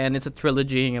book, and it's a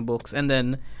trilogy of books. And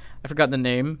then I forgot the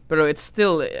name, but it's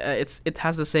still it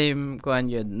has the same kuan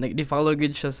yun. Like, di follow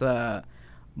good siya sa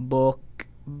book,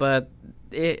 but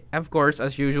of course,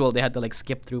 as usual, they had to like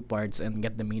skip through parts and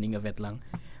get the meaning of it lang.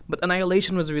 But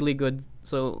Annihilation was really good,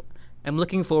 so I'm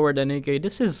looking forward. And okay,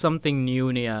 this is something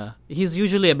new niya. He's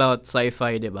usually about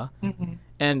sci-fi, diba? Mm-hmm.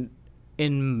 And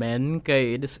in Men,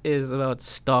 kay this is about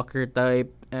stalker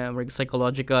type, like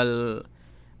psychological,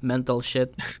 mental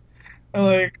shit.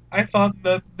 Like I thought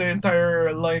that the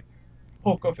entire like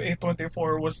hook of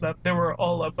A24 was that they were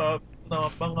all about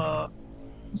mga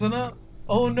sana.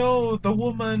 Oh no, the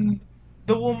woman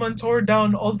tore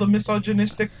down all the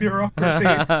misogynistic bureaucracy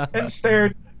and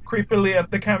stared creepily at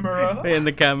the camera. In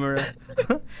the camera.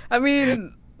 I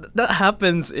mean, that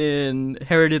happens in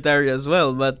Hereditary as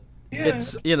well, but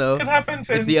it's it happens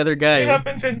it's the other guy. It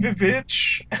happens in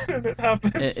Vivitch. It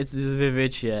happens. It's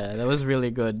Vivitch, yeah. That was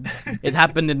really good. It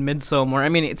happened in Midsommar. I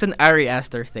mean, it's an Ari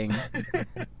Aster thing.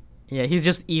 Yeah, he's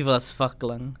just evil as fuck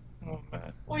lang. Oh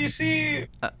man. Well, you see,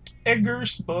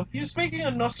 Eggers book. He's making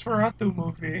a Nosferatu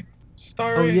movie.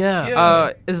 Starring. Oh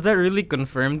yeah. Is that really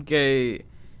confirmed? Kay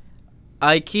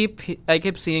I keep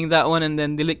seeing that one, and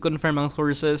then dili confirm ang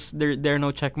sources. There are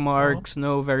no check marks,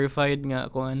 no verified nga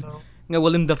kuan. No. Nga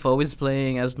Willem Dafoe is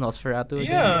playing as Nosferatu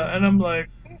again. Yeah, and I'm like,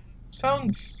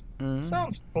 sounds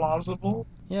plausible.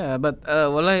 Yeah, but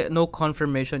no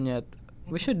confirmation yet.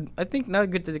 We should, I think, now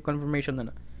get to the confirmation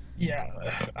na. Yeah,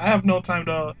 I have no time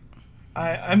to.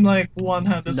 I'm like one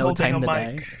hand is No holding Time a to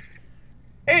mic. Die.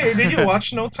 Hey, did you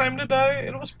watch No Time to Die?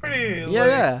 It was pretty.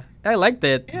 Yeah, I liked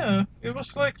it. Yeah, it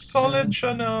was like solid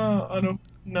siya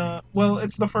na well,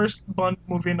 it's the first Bond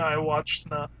movie na I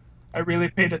watched na I really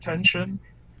paid attention.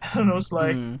 And I was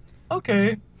like,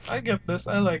 okay, I get this.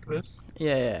 I like this.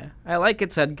 Yeah. I like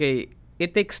it sad kay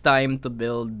it takes time to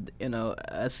build,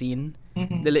 a scene.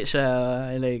 Mm-hmm. Dili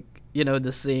siya like,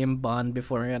 the same Bond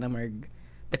before nga na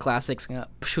the classics nga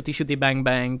shooty bang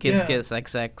bang kiss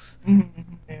XX. Mm-hmm.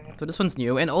 Yeah. So this one's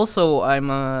new, and also I'm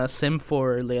a sim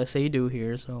for Lea Seydoux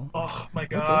here, so. Oh my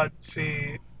god! Okay.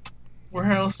 See,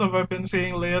 where else have I been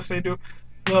seeing Lea Seydoux?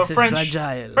 The French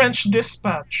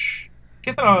Dispatch.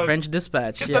 Get out. French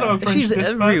Dispatch. Get yeah, out, she's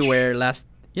Dispatch. Everywhere.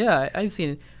 I've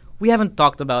seen it. We haven't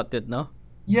talked about it, no?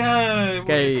 Yeah.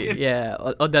 Okay.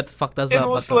 That fucked us up. It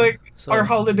was like our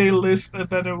holiday list, and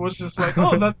then it was just like,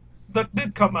 oh, that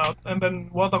did come out, and then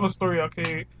what was story?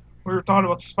 Okay, we were talking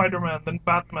about Spider-Man, then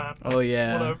Batman. Oh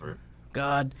yeah. Whatever.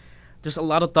 God, there's a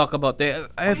lot to talk about there.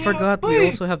 I forgot we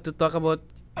also have to talk about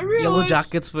Yellow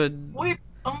Jackets with. Wait,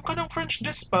 ang kanang French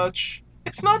Dispatch.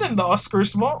 It's not in the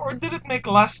Oscars mo, or did it make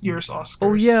last year's Oscars?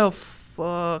 Oh yeah,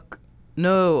 fuck.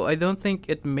 No, I don't think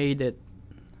it made it.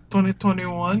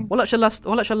 2021? Wala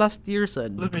siya last year,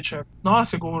 said. Let me check. No,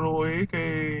 siguro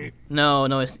kay... No,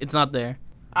 it's not there.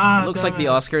 It looks like the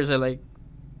Oscars are like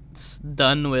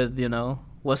done with,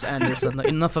 Wes Anderson. Like,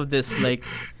 enough of this like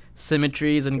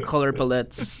symmetries and color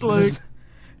palettes. It's like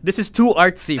this is too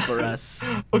artsy for us.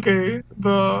 Okay,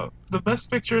 the the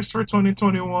best pictures for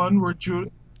 2021 were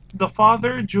The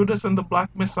Father, Judas and the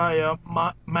Black Messiah,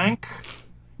 Mank,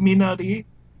 Minari,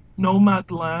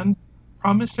 Nomadland,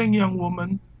 Promising Young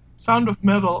Woman, Sound of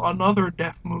Metal, another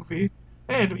death movie.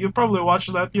 Hey, you probably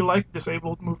watched that. You like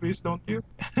disabled movies, don't you?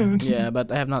 Yeah,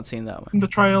 but I have not seen that one. The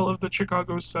Trial of the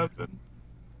Chicago 7.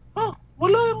 Huh,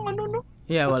 wala yung ano, no?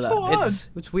 Yeah, That's well, so odd.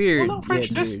 it's weird. Walang Yeah, French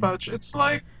it's weird. Dispatch. It's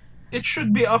like, it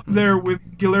should be up there with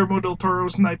Guillermo del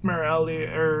Toro's Nightmare Alley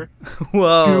or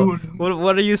Whoa, Dune.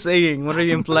 what are you saying? What are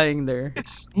you implying there?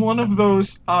 It's one of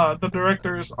those, the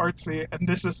director is artsy, and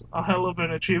this is a hell of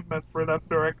an achievement for that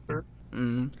director.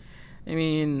 I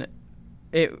mean,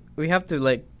 we have to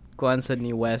like Kwan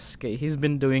Sydney West. Kay, he's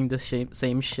been doing the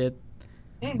same shit.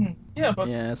 Yeah, but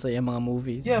Yeah, sa yung mga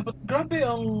movies. yeah, but grabe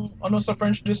ang ano sa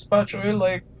French Dispatch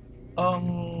like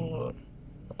ang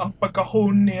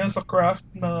pagka-hone niya sa craft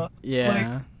na Yeah. like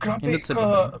grabe Hindot sa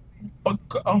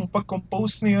ka ang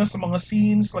pag-compose niya sa mga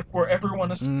scenes like where everyone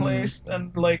is placed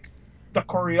and like the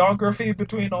choreography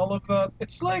between all of that.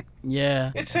 It's like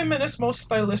Yeah. it's him in his most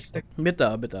stylistic.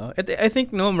 Bitaw. I think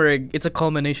Nomerg, it's a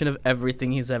culmination of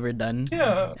everything he's ever done.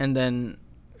 Yeah. And then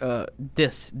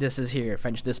this is here,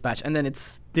 French Dispatch, and then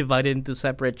it's divided into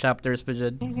separate chapters.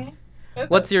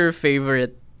 What's your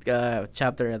favorite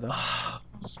chapter?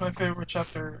 What's my favorite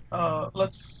chapter?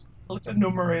 Let's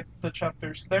enumerate the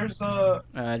chapters. There's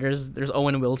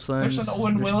Owen Wilson. There's an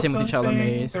Owen Wilson Timothy Chalamet.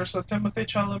 thing. There's a Timothy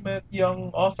Chalamet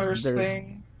young authors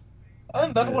thing.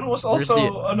 And that one was there's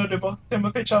also ano, diba?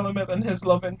 Timothy Chalamet and his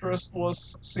love interest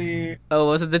was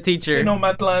was it the teacher? si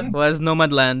Nomadland. Was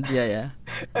Nomadland? Yeah.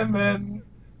 And then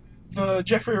the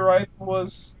Jeffrey Wright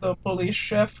was the police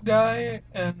chef guy,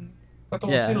 and that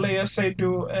was si Lea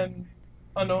Seydoux and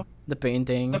ano the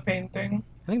painting. I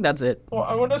think that's it. Well,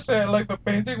 I want to say I like the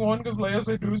painting one because Lea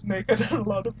Seydoux is naked in a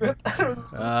lot of it.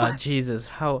 Jesus,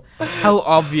 how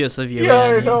obvious of you. Yeah,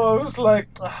 Annie. I know. I was like,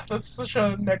 that's such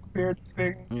a neckbeard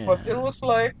thing. Yeah. But it was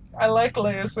like, I like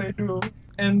Lea Seydoux.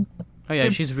 And Oh yeah,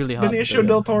 she's really hot. Benicio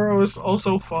del Toro is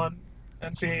also fun.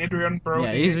 And see Adrian Brody.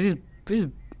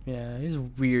 Yeah, he's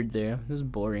weird there. This is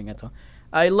boring at all.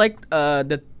 I liked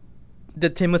the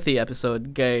Timothy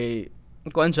episode. Kay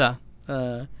kuan siya.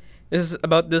 This is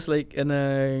about this like an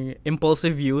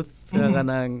impulsive youth.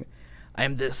 Kanang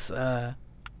I'm this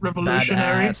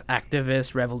revolutionary badass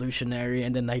activist revolutionary,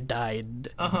 and then I died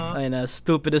in a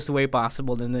stupidest way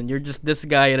possible, and then you're just this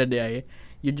guy today.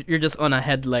 You're just on a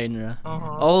headline.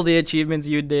 All the achievements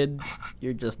you did,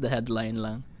 you're just the headline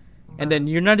lang. And then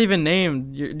you're not even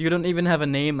named. You don't even have a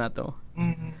name ato.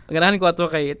 Ganahan ko ato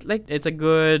kay it's a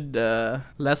good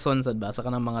lesson sa ba sa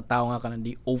kanang mga tao nga kanang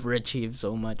di overachieve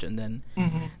so much, and then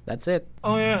that's it.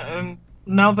 Oh yeah, and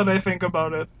now that I think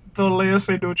about it, the Lea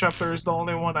Seydoux chapter is the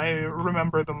only one I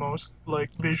remember the most, like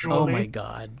visually. Oh my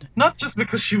god! Not just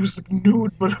because she was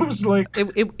nude, but it was like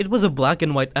it was a black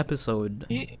and white episode.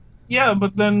 Yeah,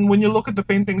 but then when you look at the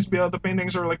paintings, the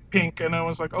paintings are like pink, and I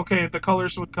was like, okay, the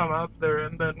colors would come out there,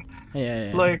 and then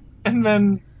like, and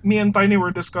then me and Tiny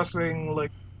were discussing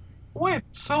like, wait,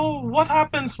 so what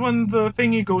happens when the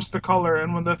thingy goes to color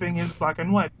and when the thing is black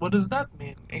and white? What does that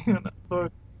mean?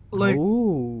 But like,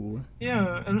 ooh.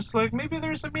 Yeah, and it's like maybe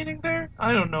there's a meaning there.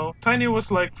 I don't know. Tiny was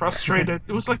like frustrated.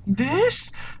 It was like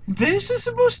this is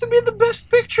supposed to be the best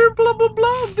picture. Blah blah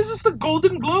blah. This is the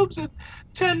Golden Globes at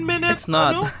 10 minutes. It's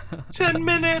not.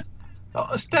 10-minute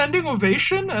standing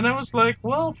ovation, and I was like,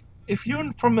 well, if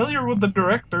you're familiar with the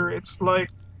director, it's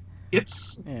like,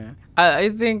 it's. Yeah. I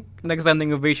think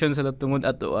nag-standing ovation sila tungod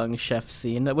ato ang chef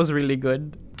scene. That was really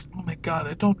good. Oh my god,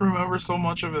 I don't remember so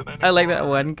much of it anymore. I like that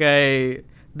one kay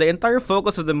the entire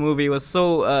focus of the movie was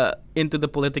so into the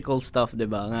political stuff,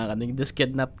 diba? Nga kaning this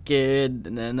kidnapped kid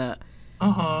and then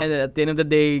and at the end of the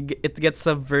day it gets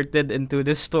subverted into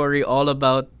this story all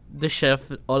about the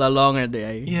chef all along the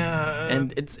day. Yeah.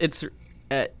 And it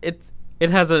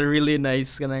has a really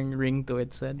nice kanang ring to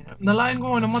it, said. Yeah. Nalain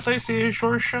ko namatay si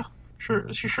Saoirse.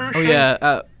 Saoirse. Oh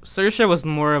yeah, Saoirse was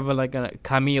more of a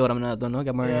cameo naman na to, no?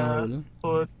 Role.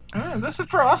 But that's it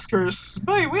for Oscars.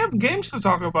 But we have games to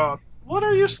talk about. What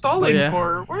are you stalling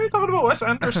for? What are you talking about Wes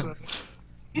Anderson?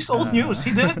 He's old news.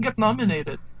 He didn't get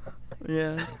nominated.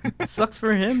 Yeah. Sucks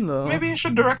for him though. Maybe he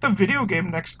should direct a video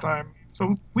game next time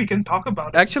so we can talk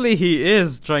about it. Actually, he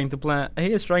is trying to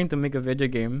make a video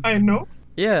game. I know.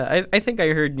 Yeah, I think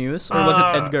I heard news. Or was it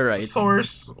Edgar Wright?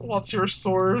 Source. What's your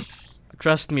source?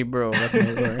 Trust me, bro. That's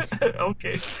my source.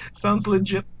 Okay. Sounds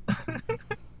legit.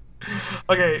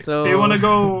 Okay, so do you want to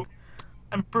go?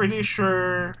 I'm pretty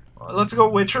sure. Let's go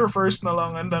Witcher first na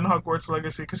lang, and then Hogwarts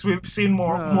Legacy, because we've seen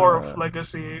more of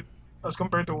Legacy as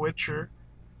compared to Witcher.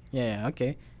 Yeah,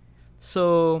 okay.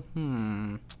 So,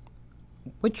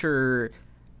 Witcher,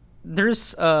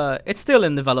 there's it's still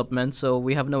in development, so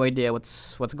we have no idea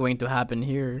what's going to happen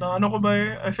here. Na ano ko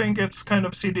ba I think it's kind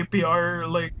of CDPR,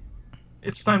 like,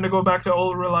 it's time to go back to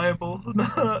all reliable.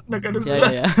 Na ganun Yeah, sila.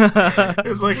 yeah, yeah.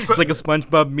 It's like, It's like a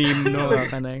SpongeBob meme, no? Like-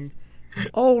 Kanang,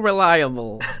 all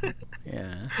reliable.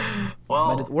 Yeah,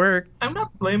 but it well, worked. I'm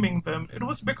not blaming them. It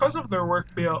was because of their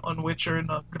work on Witcher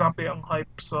na grabe ang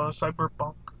hype sa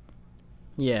Cyberpunk.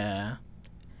 Yeah.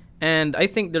 And I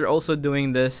think they're also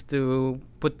doing this to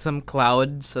put some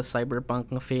clouds sa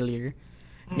Cyberpunk na failure.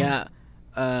 Mm. Yeah.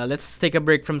 Let's take a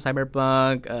break from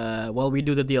Cyberpunk while we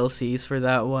do the DLCs for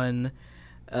that one.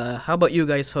 How about you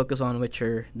guys focus on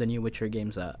Witcher, the new Witcher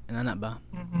games? Ano ba?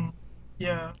 Mm-hmm.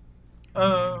 Yeah.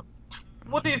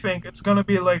 What do you think? It's gonna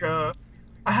be like a.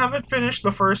 I haven't finished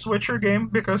the first Witcher game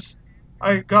because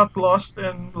I got lost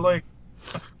in like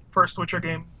first Witcher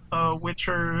game,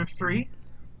 Witcher 3.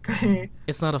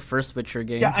 It's not a first Witcher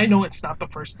game. Yeah, I know it's not the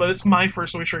first, but it's my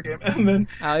first Witcher game, and then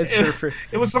It's it, your first.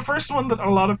 it was the first one that a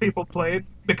lot of people played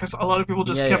because a lot of people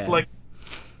just Yeah, kept yeah.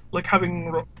 like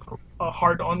having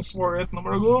hard-ons for it. And I'm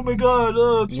like, oh my god,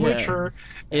 it's Yeah. Witcher.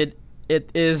 It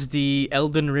is the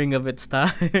Elden Ring of its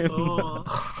time. Ugh.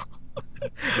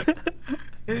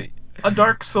 A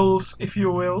Dark Souls, if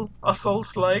you will, a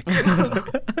Souls-like.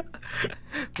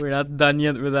 We're not done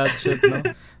yet with that shit, no.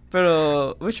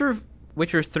 Pero Witcher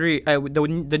 3,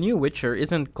 the new Witcher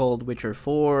isn't called Witcher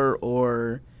 4,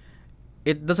 or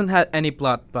it doesn't have any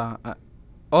plot pa.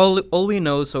 All we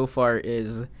know so far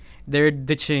is they're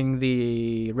ditching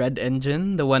the Red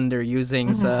Engine, the one they're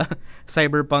using sa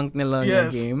Cyberpunk nila nga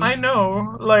Yes, game. I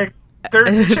know. Like, they're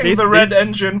ditching the Red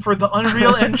Engine for the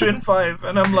Unreal Engine 5,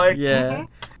 and I'm like, Yeah.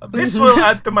 This will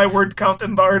add to my word count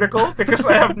in the article because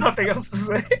I have nothing else to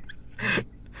say.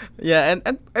 Yeah,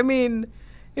 and I mean,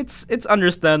 it's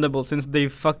understandable since they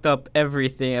fucked up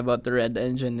everything about the Red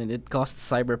Engine and it caused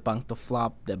Cyberpunk to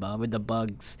flop, diba? With the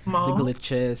bugs, the No.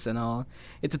 glitches, and all.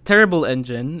 It's a terrible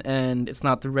engine and it's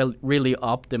not really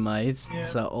optimized. Yeah.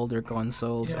 It's older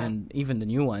consoles Yeah. and even the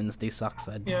new ones they suck.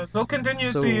 Sad. Yeah, they'll continue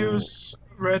So- to use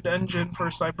Red Engine for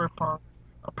Cyberpunk,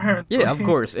 apparently. Yeah, of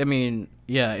course. I mean,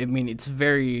 it's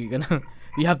very gonna.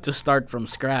 You have to start from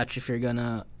scratch if you're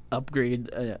gonna upgrade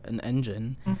an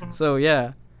engine. Mhm. So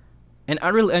yeah, and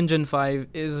Unreal Engine 5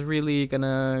 is really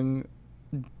gonna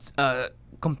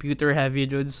computer heavy,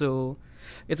 dude. So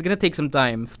it's gonna take some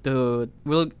time to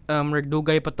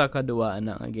regdugay pa ta kaduwa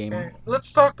na nga game. Okay,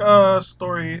 let's talk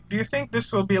story. Do you think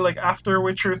this will be like after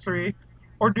Witcher 3?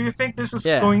 Or do you think this is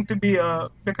Yeah. going to be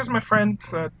because my friend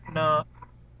said na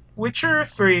Witcher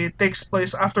 3 takes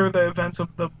place after the events of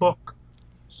the book.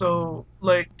 So,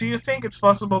 like, do you think it's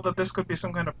possible that this could be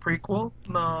some kind of prequel?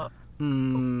 Na,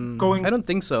 going- I don't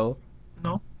think so.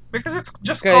 no? Because it's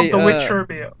just Okay, called The Witcher,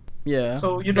 Bea. Yeah.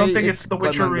 So you don't Kay, think it's The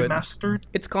Witcher good. remastered?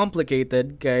 It's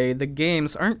complicated, kay the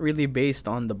games aren't really based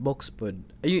on the books, but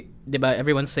diba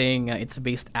everyone's saying it's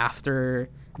based after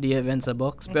the events of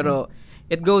books, pero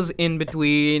it goes in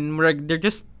between. They're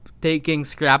just taking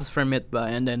scraps from it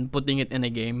and then putting it in a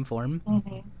game form.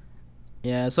 Mm-hmm.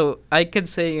 Yeah, so I could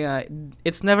say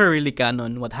it's never really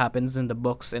canon what happens in the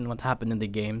books and what happened in the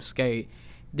games. Kay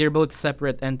they're both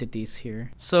separate entities here.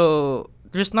 So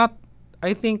there's not.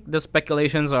 I think the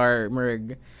speculations are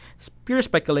pure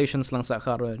speculations lang sa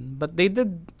karon. But they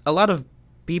did a lot of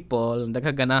people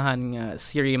nagkaganahan nga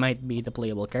Ciri might be the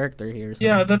playable character here. So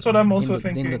Yeah, that's what I'm also Indot-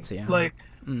 thinking. indot siya. Like,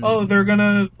 Mm. oh, they're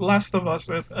gonna Last of Us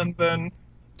it, and then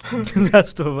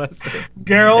Last of Us.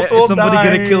 Geralt Is will somebody die,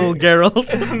 gonna kill Geralt?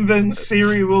 and then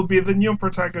Ciri will be the new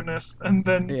protagonist, and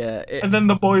then Yeah. and then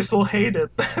the boys will hate it.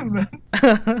 And then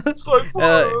it's like,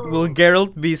 Will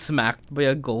Geralt be smacked by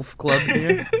a golf club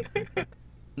here?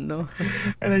 No.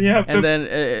 and then you have And to. then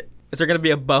is there gonna be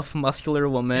a buff, muscular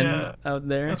woman Yeah. out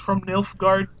there? It's from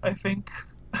Nilfgaard, I think.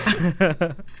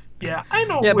 Yeah, I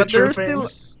know Yeah, but there Witcher are still-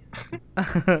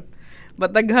 fans.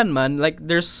 But daghan man, like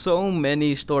there's so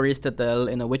many stories to tell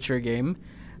in a Witcher game.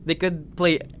 They could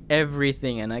play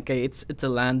everything, and okay, it's a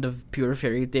land of pure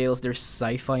fairy tales. There's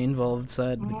sci-fi involved,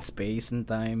 sad with space and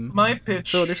time. My pitch.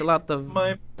 So there's a lot of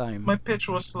my time. my pitch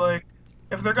was like,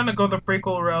 if they're gonna go the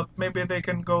prequel route, maybe they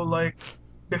can go like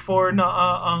before na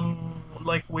ang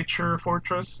like Witcher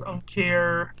Fortress, ang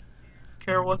Care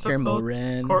what's it called?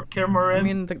 Kermoren. Care I Moren.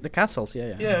 mean the castles,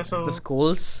 yeah. Yeah, so The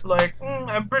schools. like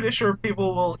I'm pretty sure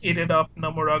people will eat it up.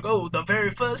 Namurag, oh, the very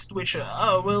first Witcher.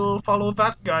 We'll follow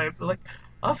that guy. Like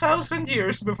 1,000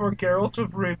 years before Geralt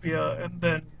of Rivia, and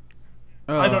then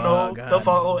I don't Oh know, they'll god.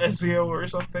 follow Ezio or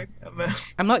something, and then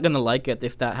I'm not gonna like it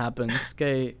if that happens.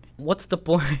 Okay, what's the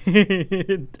point?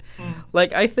 mm,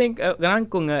 Like I think ganun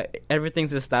ko nga,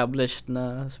 everything's established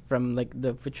na from like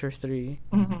The Witcher 3,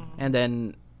 mhm. and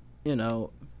then you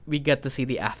know we get to see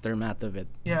the aftermath of it.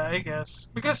 Yeah, I guess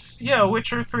because yeah,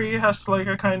 Witcher 3 has like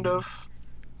a kind of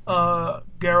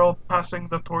Geralt passing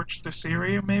the torch to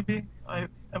Ciri. Maybe am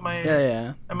Yeah, I yeah.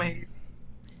 am I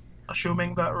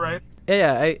assuming that right?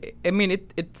 Yeah, I mean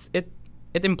it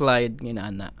implied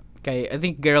na. Okay, I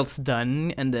think Geralt's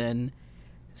done, and then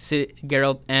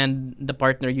Geralt and the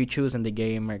partner you choose in the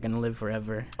game are gonna live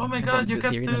forever. Oh my And then god, you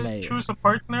get Ciri na to lang eh. choose a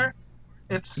partner.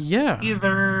 It's Yeah.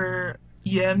 either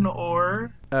Yen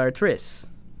or Triss.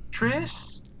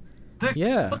 Triss. The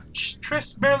Yeah. but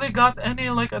Triss barely got any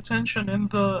like attention in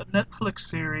the Netflix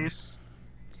series.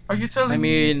 Are you I telling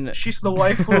me mean, she's the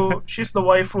waifu? She's the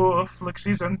waifu of like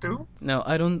season 2? no,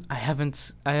 I don't. I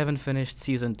haven't finished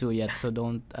season 2 yet, so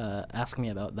don't ask me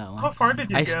about that How one. far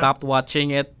did you I get? stopped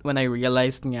watching it when I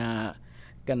realized nga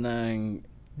kanang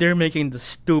they're making the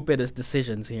stupidest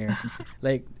decisions here.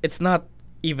 Like it's not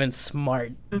even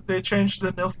smart. Did they change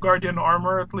the Nilfgaardian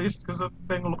armor at least? Because that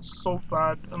thing looks so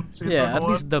bad in season Yeah, at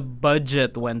 1. least the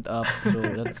budget went up, so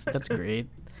that's great.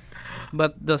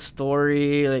 But the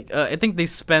story, like I think they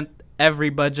spent every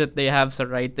budget they have sa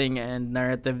writing and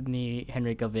narrative ni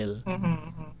Henry Cavill.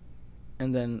 Mm-hmm.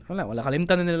 And then wala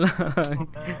kalimtan na nila Oh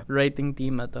man, writing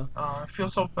team na to. I feel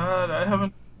so bad. I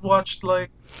haven't watched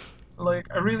like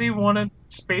I really wanted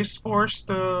Space Force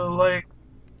to like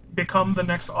become the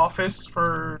next Office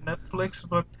for Netflix,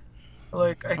 but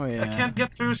like Oh I yeah. can't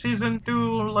get through season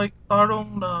 2 like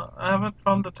Tarong na. I haven't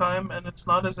found the time and it's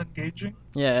not as engaging.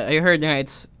 Yeah, I heard nga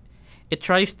it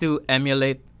tries to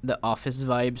emulate the Office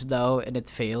vibes though, and it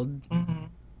failed. Mm-hmm.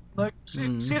 Like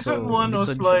season So 1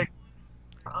 was lisod siya. like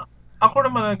uh, ako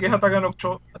naman nagihatagan og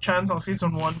a chance on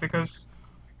season 1 because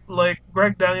like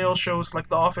Greg Daniels shows like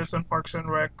The Office and Parks and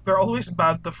Rec, they're always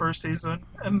bad the first season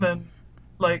and then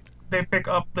like they pick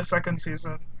up the second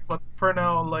season. But for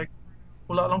now, like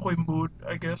wala lang ko yung mood,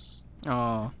 I guess.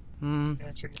 Oh. Hmm.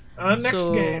 Yeah, sige. Next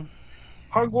So game,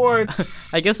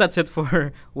 Hogwarts. I guess that's it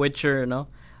for Witcher, no?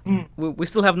 Mm, We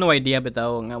still have no idea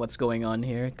bitaw nga what's going on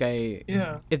here. Kay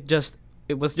yeah, it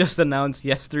was just announced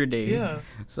yesterday. yeah.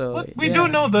 So But we yeah. do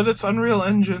know that it's Unreal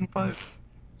Engine 5,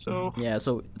 so Yeah,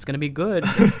 so it's gonna be good.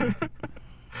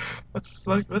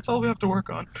 that's all we have to work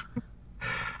on.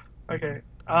 Okay.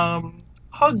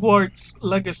 Hogwarts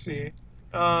Legacy.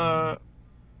 Uh,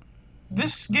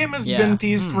 this game has Yeah. been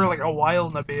teased for like a while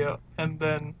na ba, and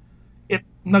then it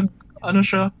nag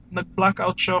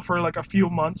blackout siya for like a few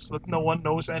months that no one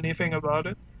knows anything about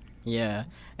it. Yeah.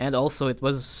 And also it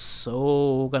was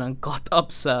so gonna caught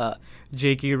up sa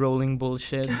J.K. Rowling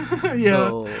bullshit. Yeah,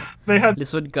 So they had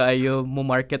lisod kayo mo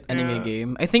market anime Yeah.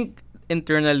 game. I think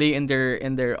internally in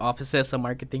their offices sa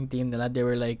marketing team nila they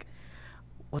were like,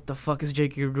 what the fuck is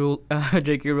J.K.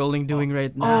 Rowling doing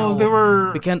right now? oh they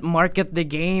were We can't market the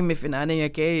game if in any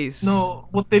case. no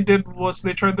what they did was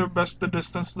they tried their best to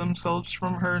distance themselves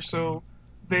from her, so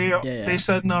they Yeah. they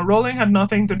said no, Rowling had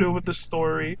nothing to do with the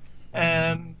story,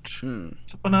 and Hmm.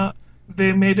 sa pana,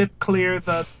 they made it clear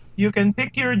that you can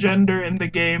pick your gender in the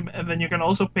game and then you can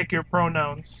also pick your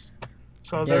pronouns.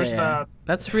 So there's that.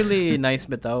 That's really nice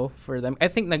bitaw for them. I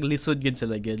think naglisod gid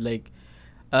sila gid like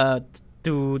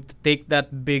to take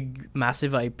that big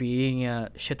massive IP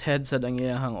nga shithead sa ang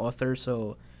iyahang author,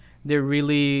 so they're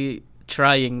really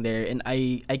trying there and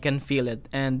I can feel it,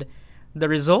 and the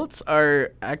results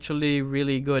are actually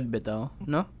really good bitaw,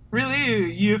 no? Really,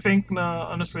 you think na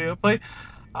honestly, like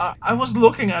I was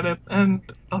looking at it and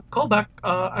call back.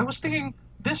 I was thinking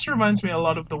this reminds me a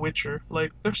lot of The Witcher. Like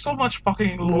there's so much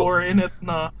fucking lore in it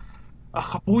na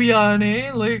kapuyan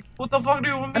eh. Like what the fuck do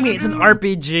you want I me mean, to it's an do?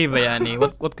 RPG, bayani.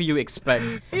 What could you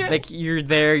expect? Yeah. Like you're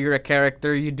there, you're a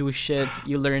character, you do shit,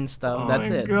 you learn stuff. Oh That's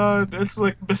my it. god, it's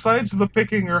like besides the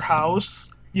picking your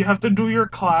house, you have to do your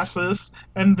classes,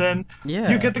 and then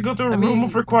Yeah. you get to go to a I room mean-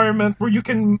 of requirement where you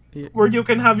can Yeah.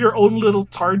 have your own little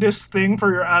TARDIS thing for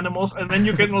your animals, and then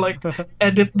you can like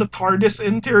edit the TARDIS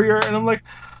interior, and I'm like,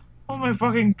 oh my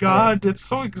fucking god, it's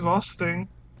so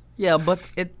exhausting. Yeah, but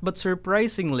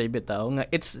surprisingly bitaw nga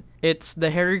it's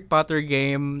the Harry Potter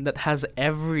game that has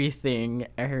everything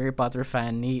a Harry Potter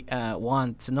fan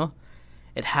wants, no?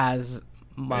 It has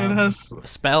It has.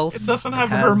 spells. It doesn't have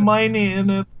has- Hermione in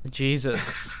it.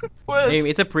 Jesus. Wes, Hey,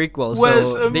 it's a prequel, Wes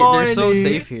so they're so Hermione.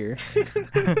 safe here.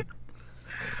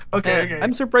 okay.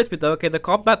 I'm surprised bitaw. Okay, the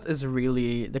combat is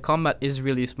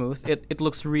really smooth. It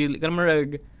looks really kanang marag,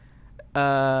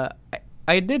 I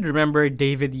I did remember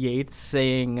David Yates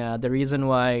saying the reason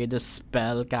why the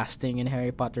spell casting in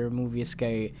Harry Potter movies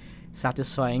kay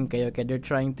satisfying kayo kaya they're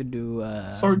trying to do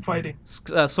Sword fighting.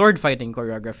 sword fighting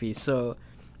choreography. So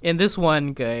in this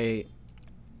one kay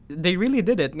they really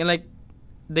did it. Nga, like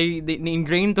they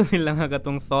ingrained to nila nga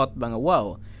katong thought ba nga,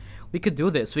 wow, we could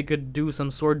do this. We could do some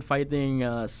sword fighting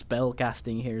spell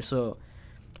casting here. So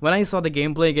when I saw the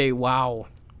gameplay kay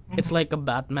wow, it's like a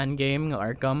Batman game nga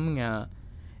Arkham nga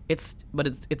it's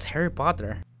Harry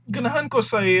Potter. Ganahan ko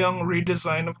sa iyang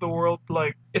redesign of the world.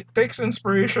 Like, it takes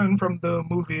inspiration from the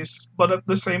movies, but at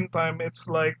the same time, it's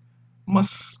like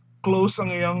mas close ang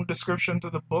iyang description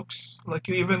to the books. Like,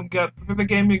 you even get with the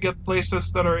game, you get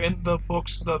places that are in the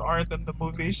books that aren't in the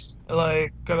movies.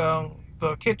 Like, karang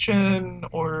the kitchen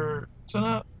or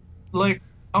sana, like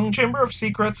ang Chamber of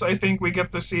Secrets. I think we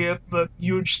get to see it, the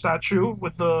huge statue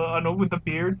with the with the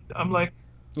beard. I'm like, oh,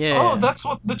 Yeah. that's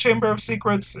what the Chamber of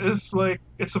Secrets is like.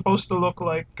 It's supposed to look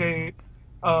like a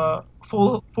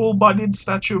full-bodied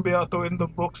statue beato in the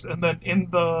books, and then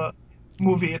in the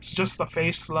movie it's just the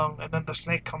face lang, and then the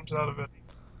snake comes out of it.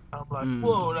 I'm like,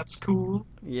 whoa, that's cool.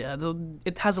 Yeah, so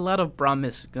it has a lot of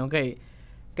promise. Okay.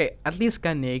 Okay, at least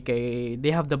kani kay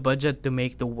they have the budget to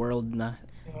make the world na.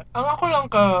 Yeah. Ang ako lang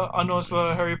ka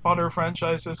sa Harry Potter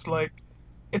franchise is like,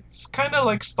 it's kind of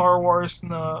like Star Wars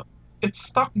na it's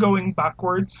stuck going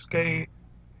backwards. Kay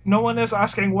no one is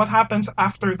asking what happens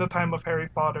after the time of Harry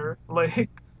Potter.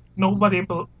 Like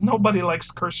nobody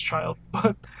likes Cursed Child,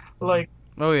 but like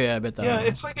Oh yeah, but yeah,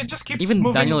 it's like it just keeps even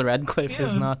moving. Daniel Radcliffe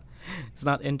is Yeah.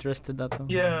 not interested at all.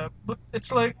 Yeah, but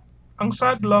it's like ang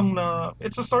sad lang na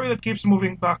it's a story that keeps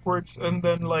moving backwards, and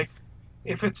then like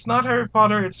if it's not Harry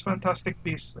Potter, it's Fantastic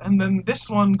Beasts, and then this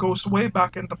one goes way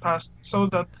back in the past so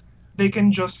that they can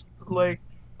just like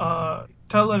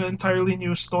tell an entirely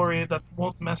new story that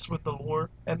won't mess with the lore.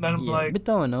 And then I'm Yeah, like,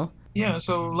 bitaw no. yeah,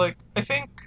 so like I think